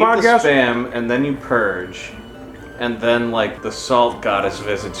 going to be in the you eat podcast? The spam, and then you purge, and then like the salt goddess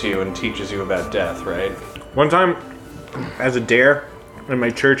visits you and teaches you about death, right? One time, as a dare, in my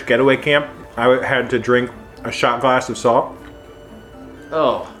church getaway camp, I had to drink a shot glass of salt,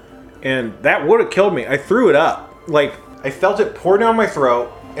 Oh, and that would have killed me. I threw it up. Like, I felt it pour down my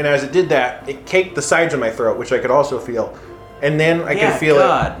throat, and as it did that, it caked the sides of my throat, which I could also feel. And then I Yeah, could feel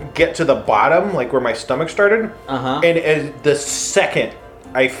God. it get to the bottom, like where my stomach started. Uh-huh. And as the second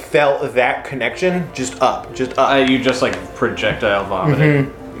I felt that connection, just up. you just like projectile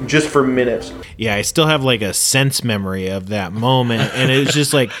vomiting. Just for minutes. Yeah, I still have like a sense memory of that moment, and it was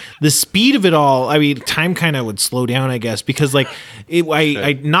just like the speed of it all. I mean, time kind of would slow down, I guess, because like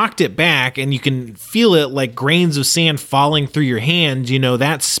I knocked it back, and you can feel it like grains of sand falling through your hand. You know,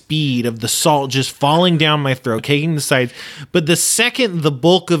 that speed of the salt just falling down my throat, caking the sides. But the second the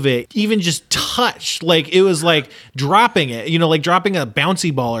bulk of it even just touched, like it was like dropping it. You know, like dropping a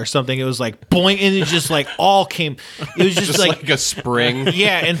bouncy ball or something. It was like boing, and it just like all came. It was just, Just like a spring.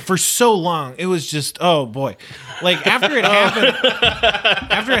 yeah, and for so long, it was just, oh boy. Like after it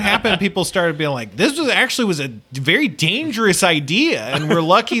happened, people started being like, this was a very dangerous idea, and we're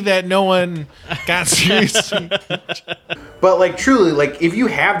lucky that no one got seriously. But like truly, like if you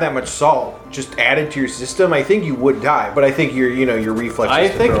have that much salt just added to your system, I think you would die. But I think your reflexes. I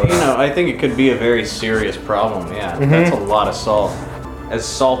to think throw it up. I think it could be a very serious problem. Yeah, that's a lot of salt. As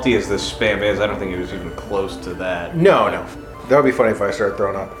salty as this spam is, I don't think it was even close to that. No. That would be funny if I started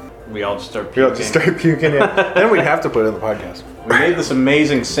throwing up. We all just start We'll puking. just start puking. Yeah. Then we'd have to put it in the podcast. We made this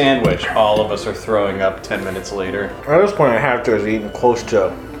amazing sandwich. All of us are throwing up 10 minutes later. At this point, I have to have eaten close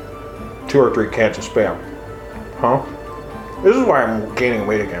to 2 or 3 cans of spam. Huh? This is why I'm gaining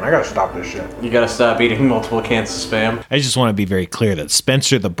weight again. I gotta stop this shit. You gotta stop eating multiple cans of spam. I just want to be very clear that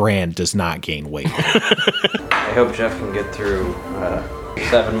Spencer the brand does not gain weight. I hope Jeff can get through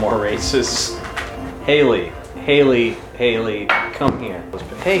 7 more races. Haley, come here.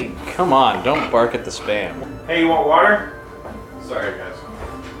 Hey, come on, don't bark at the spam. Hey, you want water? Sorry, guys.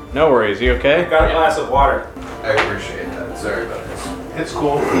 No worries, you okay? Got a glass of water. I appreciate that. Sorry about this. It's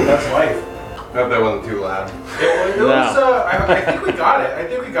cool. That's life. I hope that wasn't too loud. I think we got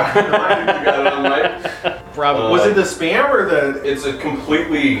it. You got it on mic? Probably. Was it the spam or the... It's a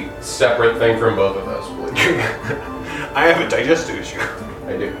completely separate thing from both of those, believe me. I have a digestive issue.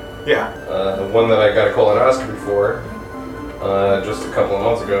 I do. Yeah. The one that I got a colonoscopy for just a couple of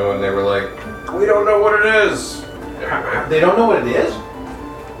months ago, and they were like, we don't know what it is. They don't know what it is?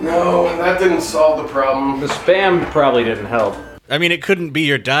 No, that didn't solve the problem. The spam probably didn't help. I mean, it couldn't be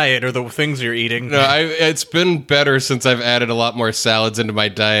your diet or the things you're eating. No, it's been better since I've added a lot more salads into my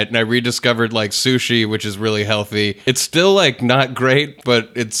diet, and I rediscovered like sushi, which is really healthy. It's still like not great, but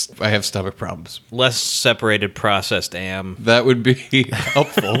I have stomach problems. Less separated processed am. That would be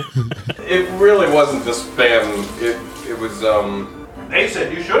helpful. It really wasn't the spam. It was They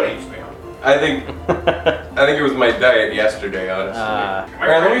said you should eat spam. I think it was my diet yesterday, honestly. All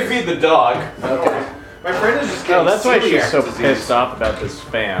right, let me feed the dog. Okay. My friend is just getting Oh, that's why she's so celiac disease. pissed off about this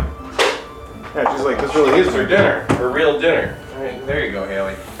spam. Yeah, she's like, this really is For dinner, for real dinner. All right, there you go,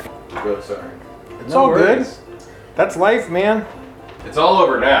 Haley. Real sorry. It's all good. That's life, man. It's all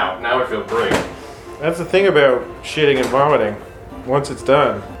over now. Now I feel great. That's the thing about shitting and vomiting. Once it's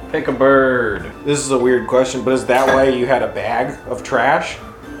done. Pick a bird. This is a weird question, but is that why you had a bag of trash?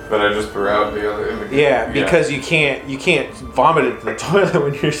 But I just threw out the other. Yeah, because you can't vomit into the toilet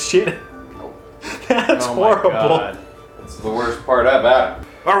when you're shitting. That's Oh my horrible. God. It's the worst part about it.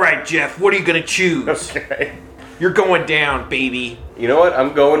 All right, Jeff, what are you gonna choose? Okay. You're going down, baby. You know what?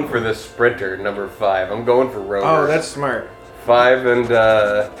 I'm going for the Sprinter, number 5. I'm going for Rover. Oh, that's smart. 5 and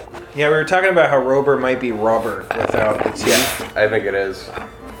Yeah, we were talking about how Rover might be rubber without the teeth. I think it is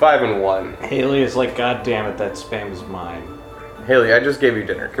 5 and 1. Haley is like, God damn it, that spam is mine. Haley, I just gave you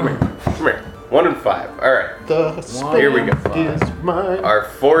dinner. Come here. Come here. 1 and 5. All right. The Here we go. spam is mine. Our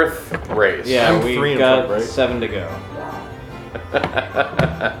 4th race. Yeah, I'm we 3 and got 4, right? 7 to go.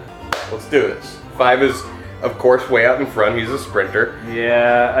 Let's do this. 5 is, of course, way out in front. He's a Sprinter,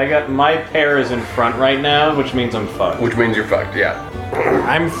 Yeah, I got my pair is in front right now, which means I'm fucked. which means you're fucked. Yeah.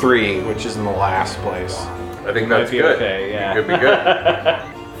 I'm 3, which is in the last place. I think Might that's be good. okay, yeah. Could be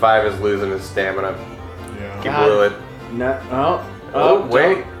good. 5 is losing his stamina. Yeah. He God. blew it. No, Oh,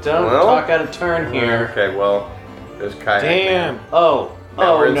 wait. Don't Well. talk out of turn here. Okay, well, there's kayak. Damn. Oh,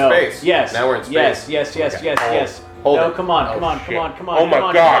 Now oh we're in no. space. Yes. Now we're in space. Yes, yes, yes, Okay. yes, Hold- yes. hold no, it. come on, Oh, come on, shit. come on, come on, Oh my come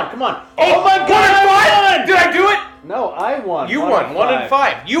on, God. come on, come on. Oh my God, I won! Did I do it? No, I won. You won. 1 and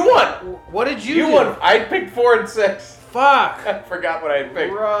 5. You won. What did you You do? won. I picked 4 and 6. Fuck. I forgot what I had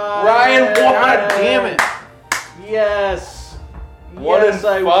picked. Ryan won. God damn it. Yes. 1 Yes, and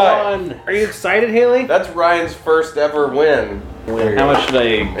I 5. won. Are you excited, Haley? That's Ryan's first ever win. How much should I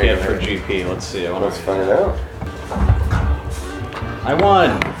you get go. for GP? Let's see. I want Let's to. find out. I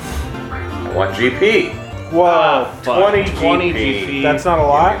won. I want GP. Whoa. 20 20 GP. GP. That's not a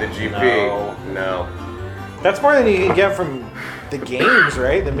lot. Give me the GP. No. That's more than you can get from the games,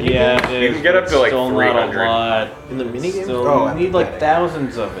 right? The mini Yeah, games? it You is, can get up but to, like, still not 300. a lot. In the mini games? Still, Oh, you need like pathetic.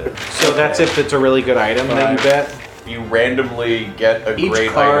 thousands of it. So that's if it's a really good item that you bet? You randomly get a Each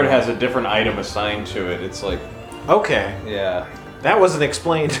great card item. has a different item assigned to it. It's like, Okay. yeah. That wasn't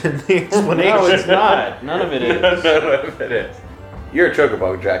explained in the explanation. No, it's not. None of it is. None of it is. You're a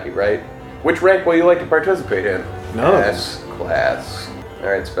chocobo jockey, right? Which rank will you like to participate in? None of them. S class. All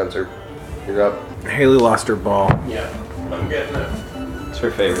right, Spencer, you're up. Haley lost her ball. Yeah, I'm getting it. It's her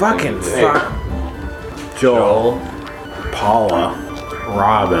favorite. Fucking thing to do. fuck. Joel, Paula,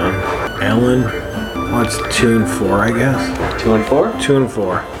 Robin, Ellen. What's 2 and 4, I guess? 2 and 4? 2 and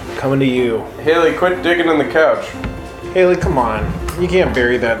 4. Coming to you. Haley, quit digging in the couch. Haley, come on. You can't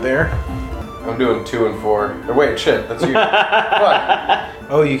bury that there. I'm doing 2 and 4. Or wait, shit, that's you. Fuck.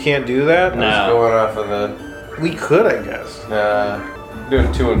 Oh, you can't do that? No. I was going off of the. We could, I guess. I'm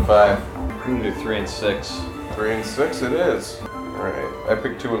doing 2 and 5. I'm gonna do 3 and 6. 3 and 6 it is. All right, I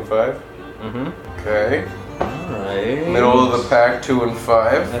picked 2 and 5. Mm-hmm. Okay. Alright. Middle of the pack, 2 and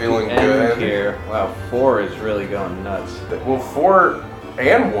 5. At Feeling the end good. here. Wow, 4 is really going nuts. Well, 4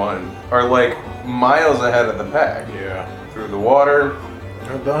 and 1 are like miles ahead of the pack. Yeah. Through the water.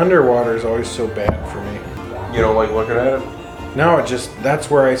 The underwater is always so bad for me. You don't like looking at it? No, it just, that's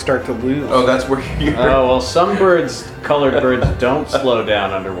where I start to lose. Oh, that's where you. Oh, well, some birds, colored birds, don't slow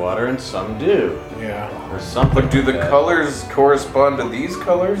down underwater, and some do. Yeah. Or something. But do the like that. colors correspond to these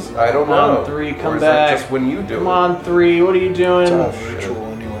colors? I don't Come on, know. 3, Or come is back. that just when you do Come it? on, 3, what are you doing? It's all virtual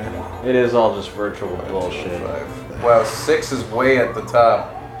anyway. It is all just virtual bullshit. 5. Wow, 6 is way at the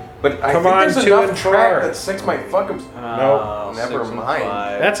top. But I Come think on, there's 2 enough and track 4. that 6 might fuck him. Oh, Never 6 and mind.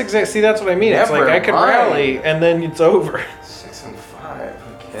 5. That's see, that's what I mean. It's Never like I can mind. rally and then it's over. 6 and 5.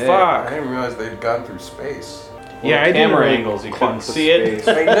 Okay. I Fuck. didn't realize they'd gone through space. Yeah, I didn't camera really angles, you clock couldn't the see it. space.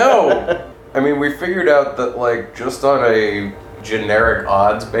 I know. I mean, we figured out that, like, just on a generic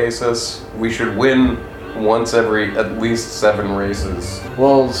odds basis, we should win once every at least 7 races.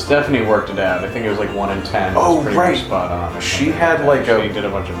 Well, Stephanie worked it out. I think it was like 1 in 10. It was Oh, pretty right. much spot on. or She something had, that. like, She a- did a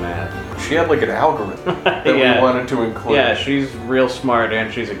bunch of math. She had like an algorithm that Yeah. we wanted to include. Yeah, she's real smart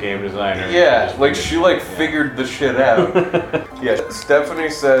and she's a game designer. Yeah, like she like figured the shit out. Yeah, Stephanie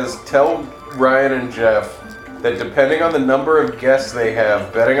says, tell Ryan and Jeff that depending on the number of guests they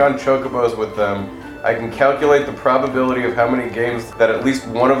have betting on chocobos with them, I can calculate the probability of how many games that at least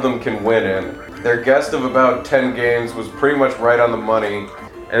one of them can win in. Their guest of about 10 games was pretty much right on the money.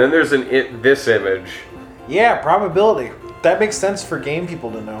 And then there's this image. Yeah, probability. That makes sense for game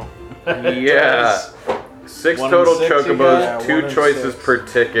people to know. Yeah. 6 1 in total 6 you chocobos, got? 2 1 in choices 6. per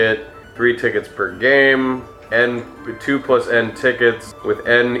ticket, 3 tickets per game, n 2 plus n tickets, with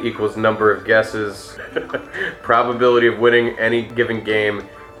n equals number of guesses. Probability of winning any given game,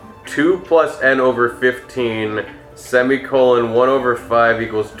 2 plus n over 15, semicolon 1 over 5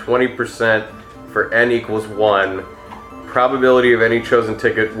 equals 20% for n equals 1. Probability of any chosen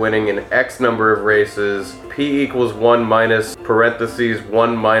ticket winning in X number of races, P equals 1 minus parentheses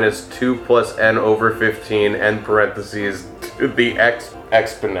 1 minus 2 plus n over 15, n parentheses the X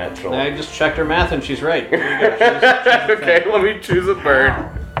exponential. I just checked her math and she's right. Here you go. Choose Okay, let me choose a bird.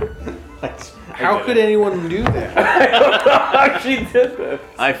 How could anyone do that? She did this.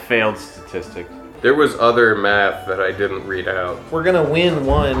 I failed statistics. There was other math that I didn't read out. We're gonna win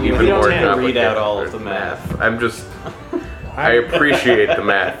one. Even don't more have to read complicated out all of the math. I'm just. I appreciate the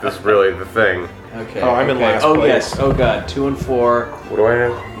math. Is really the thing. Okay. Oh, I'm in last Oh place. yes. Oh god. 2 and 4. What do I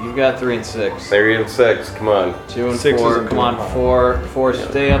have? You've got 3 and 6. 3 and 6. Come on. 2 and 6 4. isn't Come on, doing 4. 4.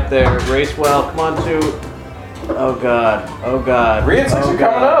 Stay up there. Race well. Come on, 2. Oh god. Oh god. 3 and 6 oh, are god.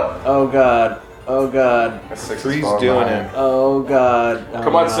 coming up. Oh god. Oh god. 6 Three's doing it. Oh god. Oh,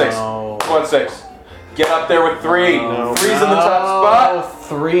 Come on, 6. no. Come on, 6. Get up there with 3. No. 3's in the top spot.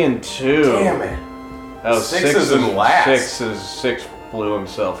 3 and 2. Damn it. Oh, 6 is in last. 6 blew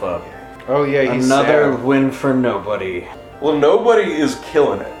himself up. Oh yeah, he's Another sad. win for nobody. Well, nobody is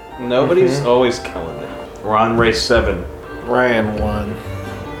killing it. Nobody's always killing it. We're on race 7. Ryan won.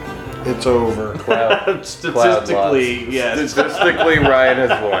 It's over. Statistically, yes. Statistically, Ryan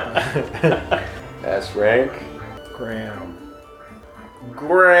has won. S rank. Graham.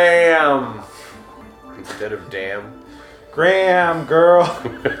 Graham. Instead of damn. Graham, girl.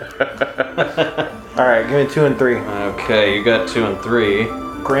 All right, give me 2 and 3. Okay, you got 2 and 3.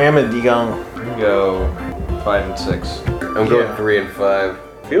 Graham and DeYoung. You go 5 and 6. I'm going Yeah. 3 and 5.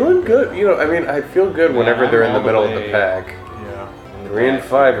 Feeling good. You know, I mean, I feel good whenever I'm they're in the all middle the of the way- pack. Yeah. 3 and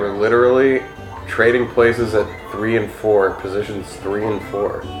 5 are literally trading places at 3 and 4, positions 3 and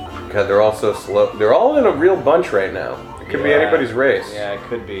 4. God, they're all so slow. They're all in a real bunch right now. It could be Yeah. anybody's race. Yeah, it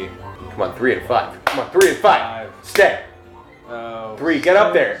could be. Come on, 3 and 5. Come on, 3 and 5. Stay. Oh. 3, get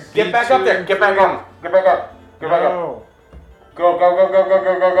up there. Get back up there. Get back up. Get back up. Get back up. No. Go, go, go, go, go,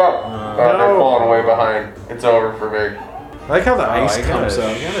 go, go, go. Oh, they're No. falling way behind. It's over for me. I like how the Oh, ice I comes got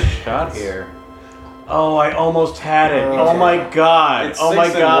up. a shot here. Oh, I almost had it. Oh my god. It's Oh my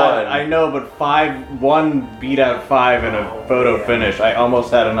 6 and god. 1. I know, but 1 beat out 5 in a photo finish. I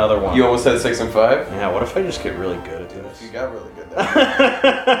almost had another one. You almost had 6 and 5? Yeah, what if I just get really good at this? You got really good there.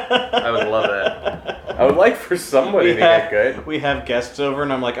 I would love that. I would like for somebody to get good. We have guests over,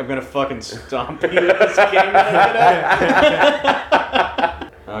 and I'm like, I'm gonna fucking stomp you at this game.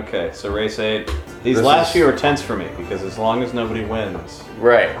 Okay, so race 8. These This last is- few are tense for me because as long as nobody wins,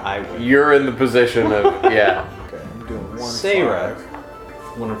 Right. I win. You're in the position of, yeah. Okay, I'm doing 1 Sarah.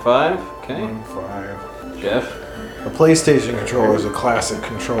 1 and 5. Okay. 1 5. Jeff. A PlayStation controller is a classic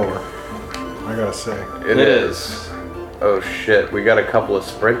controller. I gotta say. It is. Oh shit, we got a couple of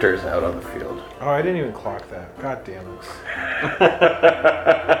sprinters out on the field. Oh, I didn't even clock that. God damn it.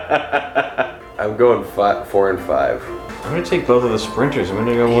 I'm going 4 and 5. I'm gonna take both of the sprinters. I'm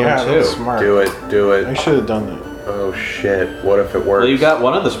gonna go 1 Yeah, and that's 2. smart. Do it, do I it. should have done that. Oh shit, what if it works? Well, you got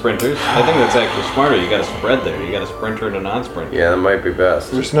one of the sprinters. I think that's actually smarter. You got a spread there. You got a sprinter and a non-sprinter. Yeah, that might be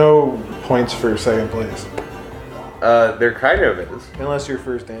best. There's no points for second place. There kind of is. Unless you're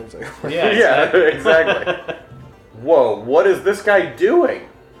first and second place. Yeah, Yeah, exactly. Whoa, what is this guy doing?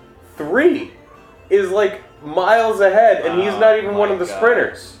 3 is like miles ahead, and he's not even Oh one my of the God.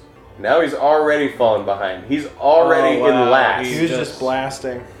 sprinters. Now he's already fallen behind. He's already Oh, wow. in last. He was Just- just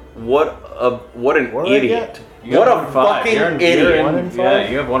blasting. What an What did I idiot! get? You What got a 1 and 5. fucking You're in- idiot! you're in- 1 and Yeah, 5?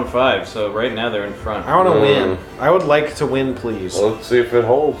 you have 1 and 5. So right now they're in front. I want to win. I would like to win, please. Well, let's see if it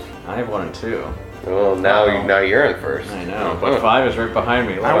holds. I have 1 and 2. Well, now you're in first. I know, but 5 is right behind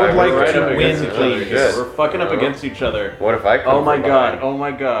me. I would like We're right to up win, against each other. please. Good. We're fucking up against each other. What if I come Oh my from god! behind? Oh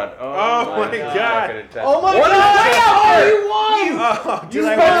my god! Oh my god! Oh my What god! did I Oh, you won! Oh, You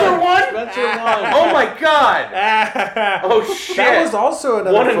did Spencer won? Spencer won. Oh my god! I Oh shit! That was also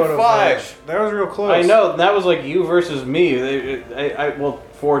another 1 and photo 5. finish. That was real close. I know that was like you versus me. Well,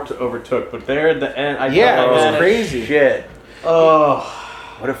 4 overtook, but there at the end. Yeah, it was managed- crazy. Shit. Oh.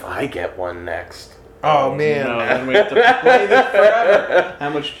 What if I get one next? Oh man. No, then we have to play this forever. How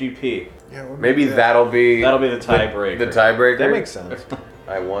much GP? Yeah, what would Maybe be that? that'll be the tiebreaker. The tiebreaker. That makes sense.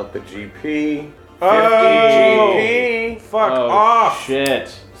 I want the GP. 50 Oh! GP. Fuck Oh, off.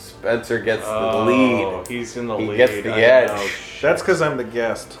 shit. Spencer gets the Oh, lead. he's in the He lead. gets the I edge. know. That's because I'm the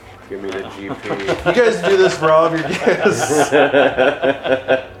guest. Give me the GP. You guys do this for all of your guests.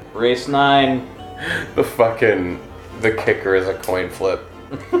 Race 9. The kicker is a coin flip.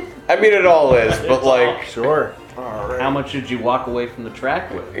 I mean, it all is, but like, Sure. All right. How much did you walk away from the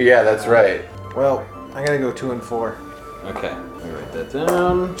track with? yeah, that's right. Well, I gotta go 2 and 4. Okay, let me write that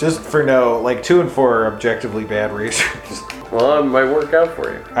down. Just for no, like 2 and 4 are objectively bad racers. Well, it might work out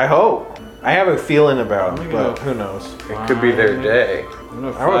for you. I hope. I have a feeling about it, I'm but gonna who knows? It could be their day. I'm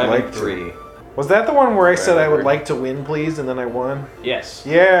gonna I would 5 like and to. 3. Was that the one where I said I would like to win, please, and then I won? Yes.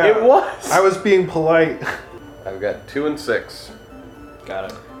 Yeah. It was. I was being polite. I've got 2 and 6.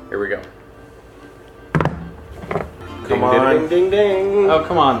 Got it. Here we go. Come on. Ding, ding, ding. Oh,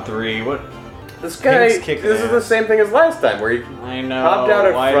 come on, 3. What? This guy, Pink's kicking this is the ass. same thing as last time, where he I know. hopped out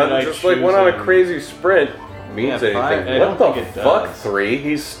at Why front did I and just like choose went on a him? crazy sprint. Means Yeah, five- anything? I What don't the think it fuck, does. 3?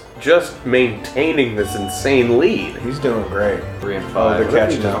 He's just maintaining this insane lead. He's doing great. 3 and Oh, 5. they're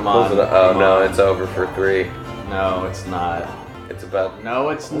catching up. Come on. Close it up. Oh come no, on. it's over for 3. No, it's not. It's about. No,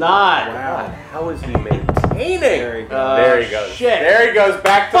 it's not. God, how is he maintaining? There he goes. There he goes. Shit. There he goes.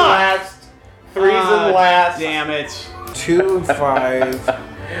 Back to Fuck. last. 3's Ah, in last. Damn it. 2 and 5.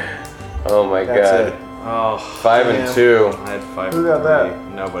 Oh my That's god. it. Oh, 5 and Damn. 2. I had 5. Who got and that?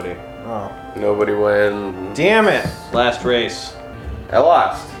 3. Nobody. Oh. Nobody wins. Damn it. Last race. I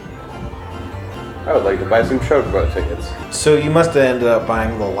lost. I would like to buy some Chocobo tickets. So you must have ended up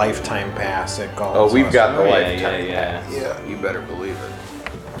buying the lifetime pass at Golf. Oh, we've got the Oh, yeah, lifetime yeah, pass. yeah. You better believe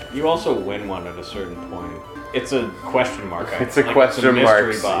it. You also win one at a certain point. It's a question mark. It's a question mark.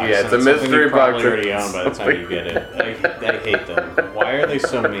 mystery box. Yeah, it's and a something mystery you probably box. already own by the time you get it. I hate them. Why are they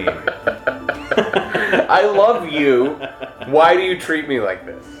so mean? I love you. Why do you treat me like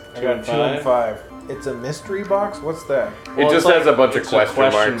this? I got 2 and 5. It's a mystery box? What's that? It just has a bunch of it's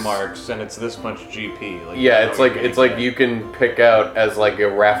question marks. and it's this much GP. Like, Yeah, you it's know like what it's you're like you can pick out as like a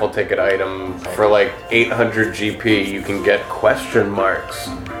raffle ticket item for like 800 GP. You can get question marks,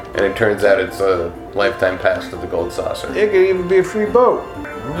 and it turns out it's a lifetime pass to the Gold Saucer. It could even be a free boat.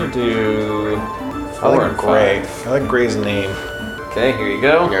 I'm gonna do I 4 like and Gray. 5. I like Gray's name. Okay, here you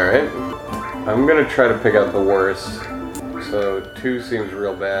go. All right, I'm gonna try to pick out the worst. So 2 seems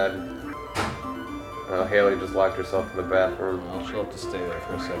real bad. Haley just locked herself in the bathroom. Well, she'll have to stay there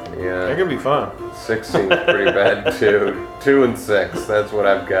for a second. That Yeah, could be fun. 6 seems pretty bad too. 2 and 6. That's what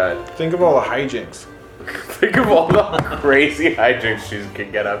I've got. Think of all the hijinks. Think of all the crazy hijinks she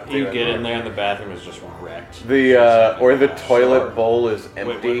can get up to. You get in there and the bathroom is just wrecked. Or the toilet Sure. bowl is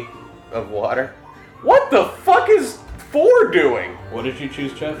empty Wait, of water. What the fuck is 4 doing? What did you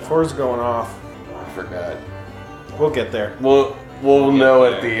choose, Jeff? 4's going off. I forgot. We'll get there. We'll know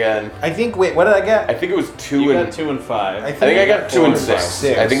there. at the end. I think, wait, what did I get? I think it was 2 You and. got 2 and 5. I think I got 2 and 6.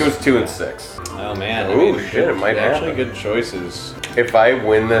 6. I think it was 2 and 6. Oh man. Ooh, shit, it might actually happen. good choices. If I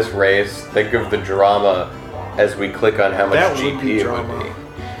win this race, think of the drama as we click on how much That would GP be it drama. would be.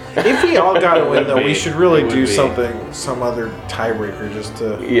 If we all got to win, though, we be. should really It would do be. something, some other tiebreaker just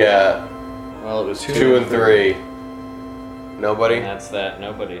to. Yeah, Well, it was 2 and 3. Nobody? And that's that.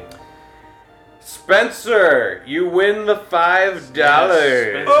 Nobody. Spencer, you win the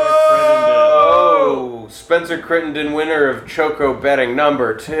 $5. Oh, Spencer Crittenden, winner of Choco betting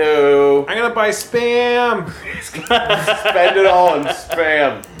number 2. I'm gonna buy Spam. Spend it all in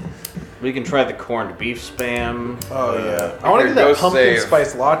spam. We can try the corned beef spam. Oh yeah, I want to here, get that go pumpkin save.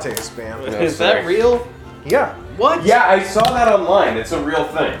 spice latte Spam. No, Is sorry. that real? Yeah, What? Yeah, I saw that online. It's a real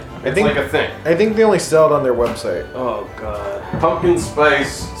thing. It's think- like a thing. I think they only sell it on their website. Oh god. Pumpkin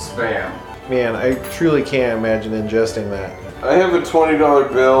spice spam. Man, I truly can't imagine ingesting that. I have a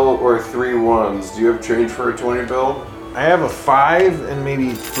 $20 bill or 3 ones. Do you have change for a 20 bill? I have a 5 and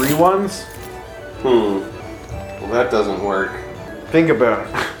maybe 3 ones. Well, that doesn't work. Think about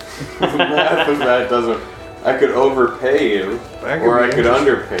it. that doesn't. I could overpay you, That could or be I could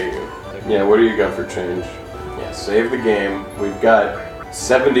interesting. underpay you. Yeah, what do you got for change? Yeah, save the game. We've got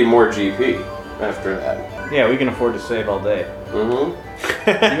 70 more GP after that. Yeah, we can afford to save all day. Mm-hmm.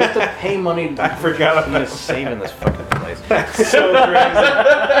 You have to pay money. I forgot about to save in this fucking place. So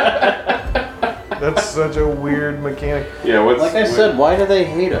crazy. That's such a weird mechanic. Yeah, what's Like I said, why do they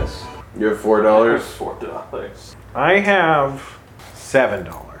hate us? You have $4. $4. I have $7.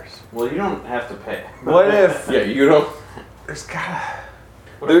 Well, you don't have to pay. What if Yeah, you don't. there's gotta?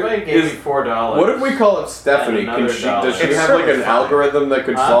 What if I There gave is- you $4? What if we call it Stephanie? And another Does she It's have like an certainly fine. algorithm that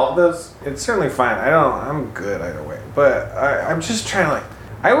could Huh? solve this? It's certainly fine. I'm good either way. But I'm just trying to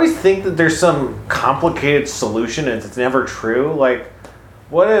I always think that there's some complicated solution and it's never true. Like,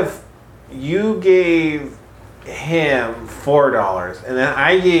 what if you gave him $4 and then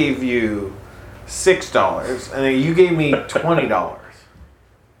I gave you $6 and then you gave me $20?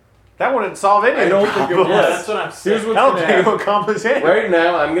 That wouldn't solve any. I don't think it would. problems. That's what I'm saying. Here's what's I don't gonna think it happen. would accomplish anything. Right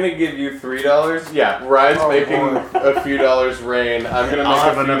now, I'm gonna give you $3. Yeah, Ryan's making a few dollars rain. I'm gonna I'll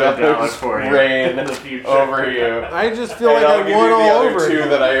have make a few another dollar dollars for you rain in the future. over you. I just feel And like I'll I give won you the all other over two again.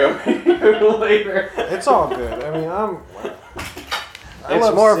 that I owe you later. It's all good. I mean,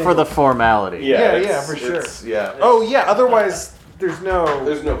 It's more for the formality. Yeah, it's- for sure. Yeah. Oh yeah. Otherwise, there's no.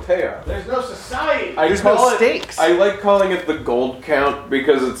 There's no payoff. There's no society. I There's call no it- stakes. I like calling it the gold count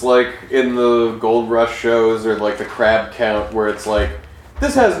because it's like in the gold rush shows or like the crab count where it's like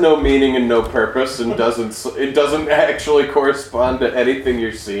this has no meaning and no purpose and it doesn't actually correspond to anything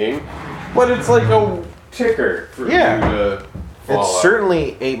you're seeing, but it's like a ticker for you to follow. It's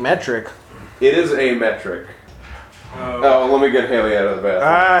certainly a metric. It is a metric. Oh, let me get Haley out of the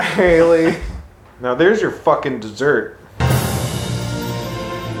bathroom. Haley. Now there's your fucking dessert.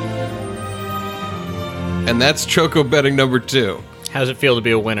 And that's Choco betting number 2. How's it feel to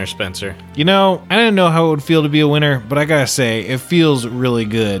be a winner, Spencer? You know, I didn't know how it would feel to be a winner, but I gotta say, it feels really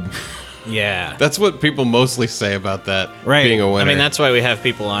good. Yeah. That's what people mostly say about that, Right. being a winner. I mean, that's why we have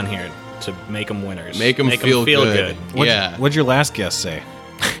people on here, to make them winners. Make them feel good. What'd, What'd your last guest say?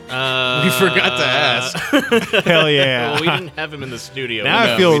 Uh, We forgot to ask. Hell yeah. Well, we didn't have him in the studio. Now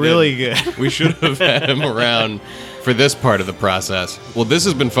No, I feel we really good. We should have had him around for this part of the process. Well, this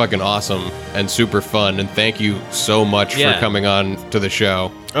has been fucking awesome and super fun, and thank you so much Yeah. for coming on to the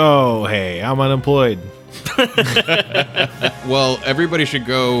show. Oh, hey, I'm unemployed. Well, everybody should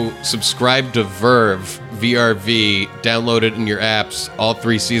go subscribe to Verve, VRV, download it in your apps. All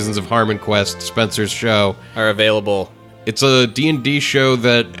 3 seasons of Harmon Quest, Spencer's show. are available. It's a D&D show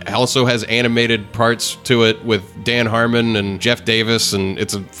that also has animated parts to it with Dan Harmon and Jeff Davis, and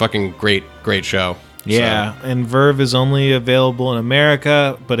it's a fucking great show. Yeah, and Verve is only available in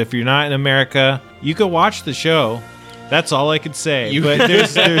America, but if you're not in America, you can watch the show. That's all I could say. But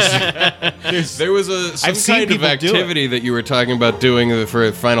there's There was some I've seen kind of people do it. activity that you were talking about doing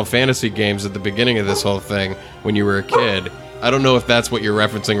for Final Fantasy games at the beginning of this whole thing when you were a kid. I don't know if that's what you're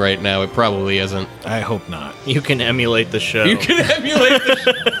referencing right now. It probably isn't. I hope not. You can emulate the show. You can emulate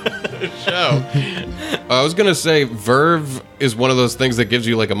the show. I was going to say, Verve is one of those things that gives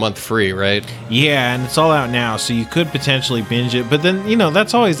you like a month free, right? Yeah, and it's all out now, so you could potentially binge it, but then,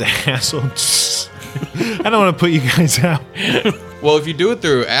 that's always a hassle. I don't want to put you guys out. Well, if you do it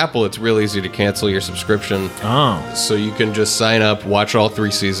through Apple, it's real easy to cancel your subscription. Oh. So you can just sign up, watch all 3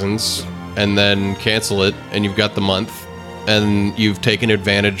 seasons, and then cancel it, and you've got the month. And you've taken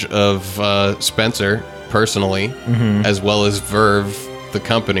advantage of Spencer personally, as well as Verve, the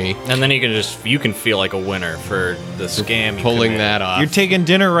company, and then you can feel like a winner for the scam. you pulling committed. that off. You're taking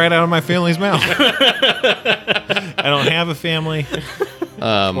dinner right out of my family's mouth. I don't have a family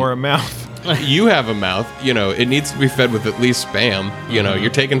or a mouth. You have a mouth. It needs to be fed with at least spam. You're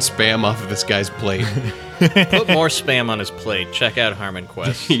taking spam off of this guy's plate. Put more spam on his plate. Check out Harmon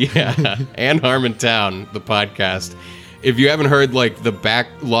Quest. Yeah, and Harmontown, the podcast. If you haven't heard like the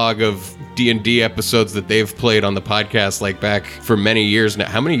backlog of D&D episodes that they've played on the podcast, like back for many years now.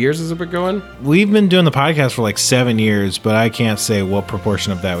 How many years has it been going? We've been doing the podcast for like 7 years, but I can't say what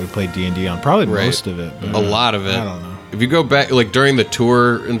proportion of that we played D&D on. Probably Right. most of it. But A lot of it. I don't know. If you go back, like during the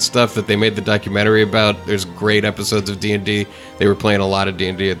tour and stuff that they made the documentary about, there's great episodes of D&D. They were playing a lot of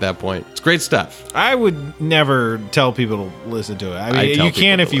D&D at that point. It's great stuff. I would never tell people to listen to it. I I mean, tell you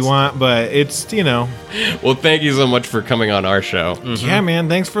can people if to you listen. want, but it's, Well, thank you so much for coming on our show. yeah, man,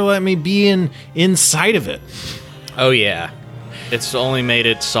 thanks for letting me be inside of it. Oh yeah, it's only made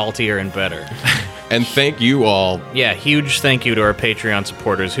it saltier and better. And thank you all. Yeah, huge thank you to our Patreon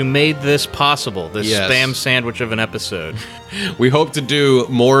supporters who made this possible. This Yes. spam sandwich of an episode. We hope to do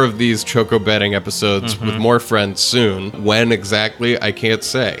more of these Choco betting episodes with more friends soon. When exactly, I can't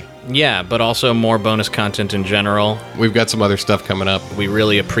say. Yeah, but also more bonus content in general. We've got some other stuff coming up. We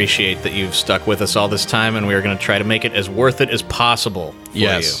really appreciate that you've stuck with us all this time, and we are going to try to make it as worth it as possible for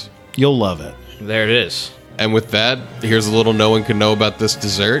Yes. You'll love it. you. There it is. And with that, here's a little no one can know about this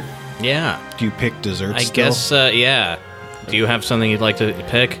dessert. Yeah, Do you pick desserts I still? guess, yeah. Do you have something you'd like to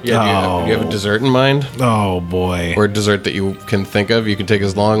pick? Yeah, do you have a dessert in mind? Oh, boy. Or a dessert that you can think of? You can take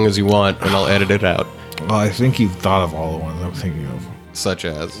as long as you want, and I'll edit it out. Well, I think you've thought of all the ones I'm thinking of. Such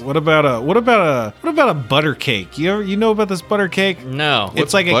as. What about a butter cake? You know about this butter cake? No.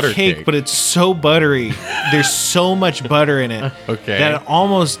 It's like a butter cake, cake? but it's so buttery. There's so much butter in it Okay. that it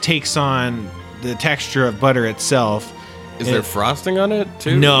almost takes on the texture of butter itself. Is there frosting on it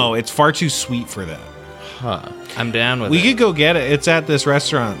too? No, it's far too sweet for that. I'm down with We it. could go get it. It's at this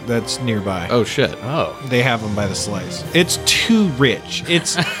restaurant that's nearby. Oh shit. Oh. They have them by the slice. It's too rich.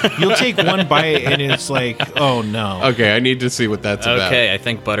 It's you'll take one bite and it's like, oh no. Okay, I need to see what that's about. Okay, I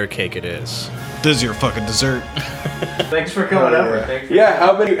think butter cake it is. This is your fucking dessert. Thanks for coming over. Thanks for Yeah,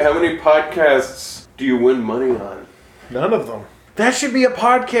 how many podcasts do you win money on? None of them. That should be a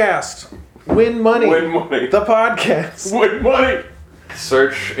podcast. Win money. Win money. The podcast. Win money.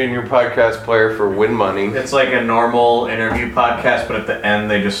 Search in your podcast player for Win Money. It's like a normal interview podcast, but at the end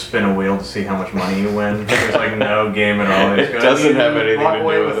they just spin a wheel to see how much money you win. There's like no game at all. It doesn't have anything walk to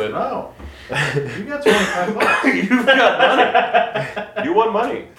away do with it. Oh, you got $25. You've got money. You won money.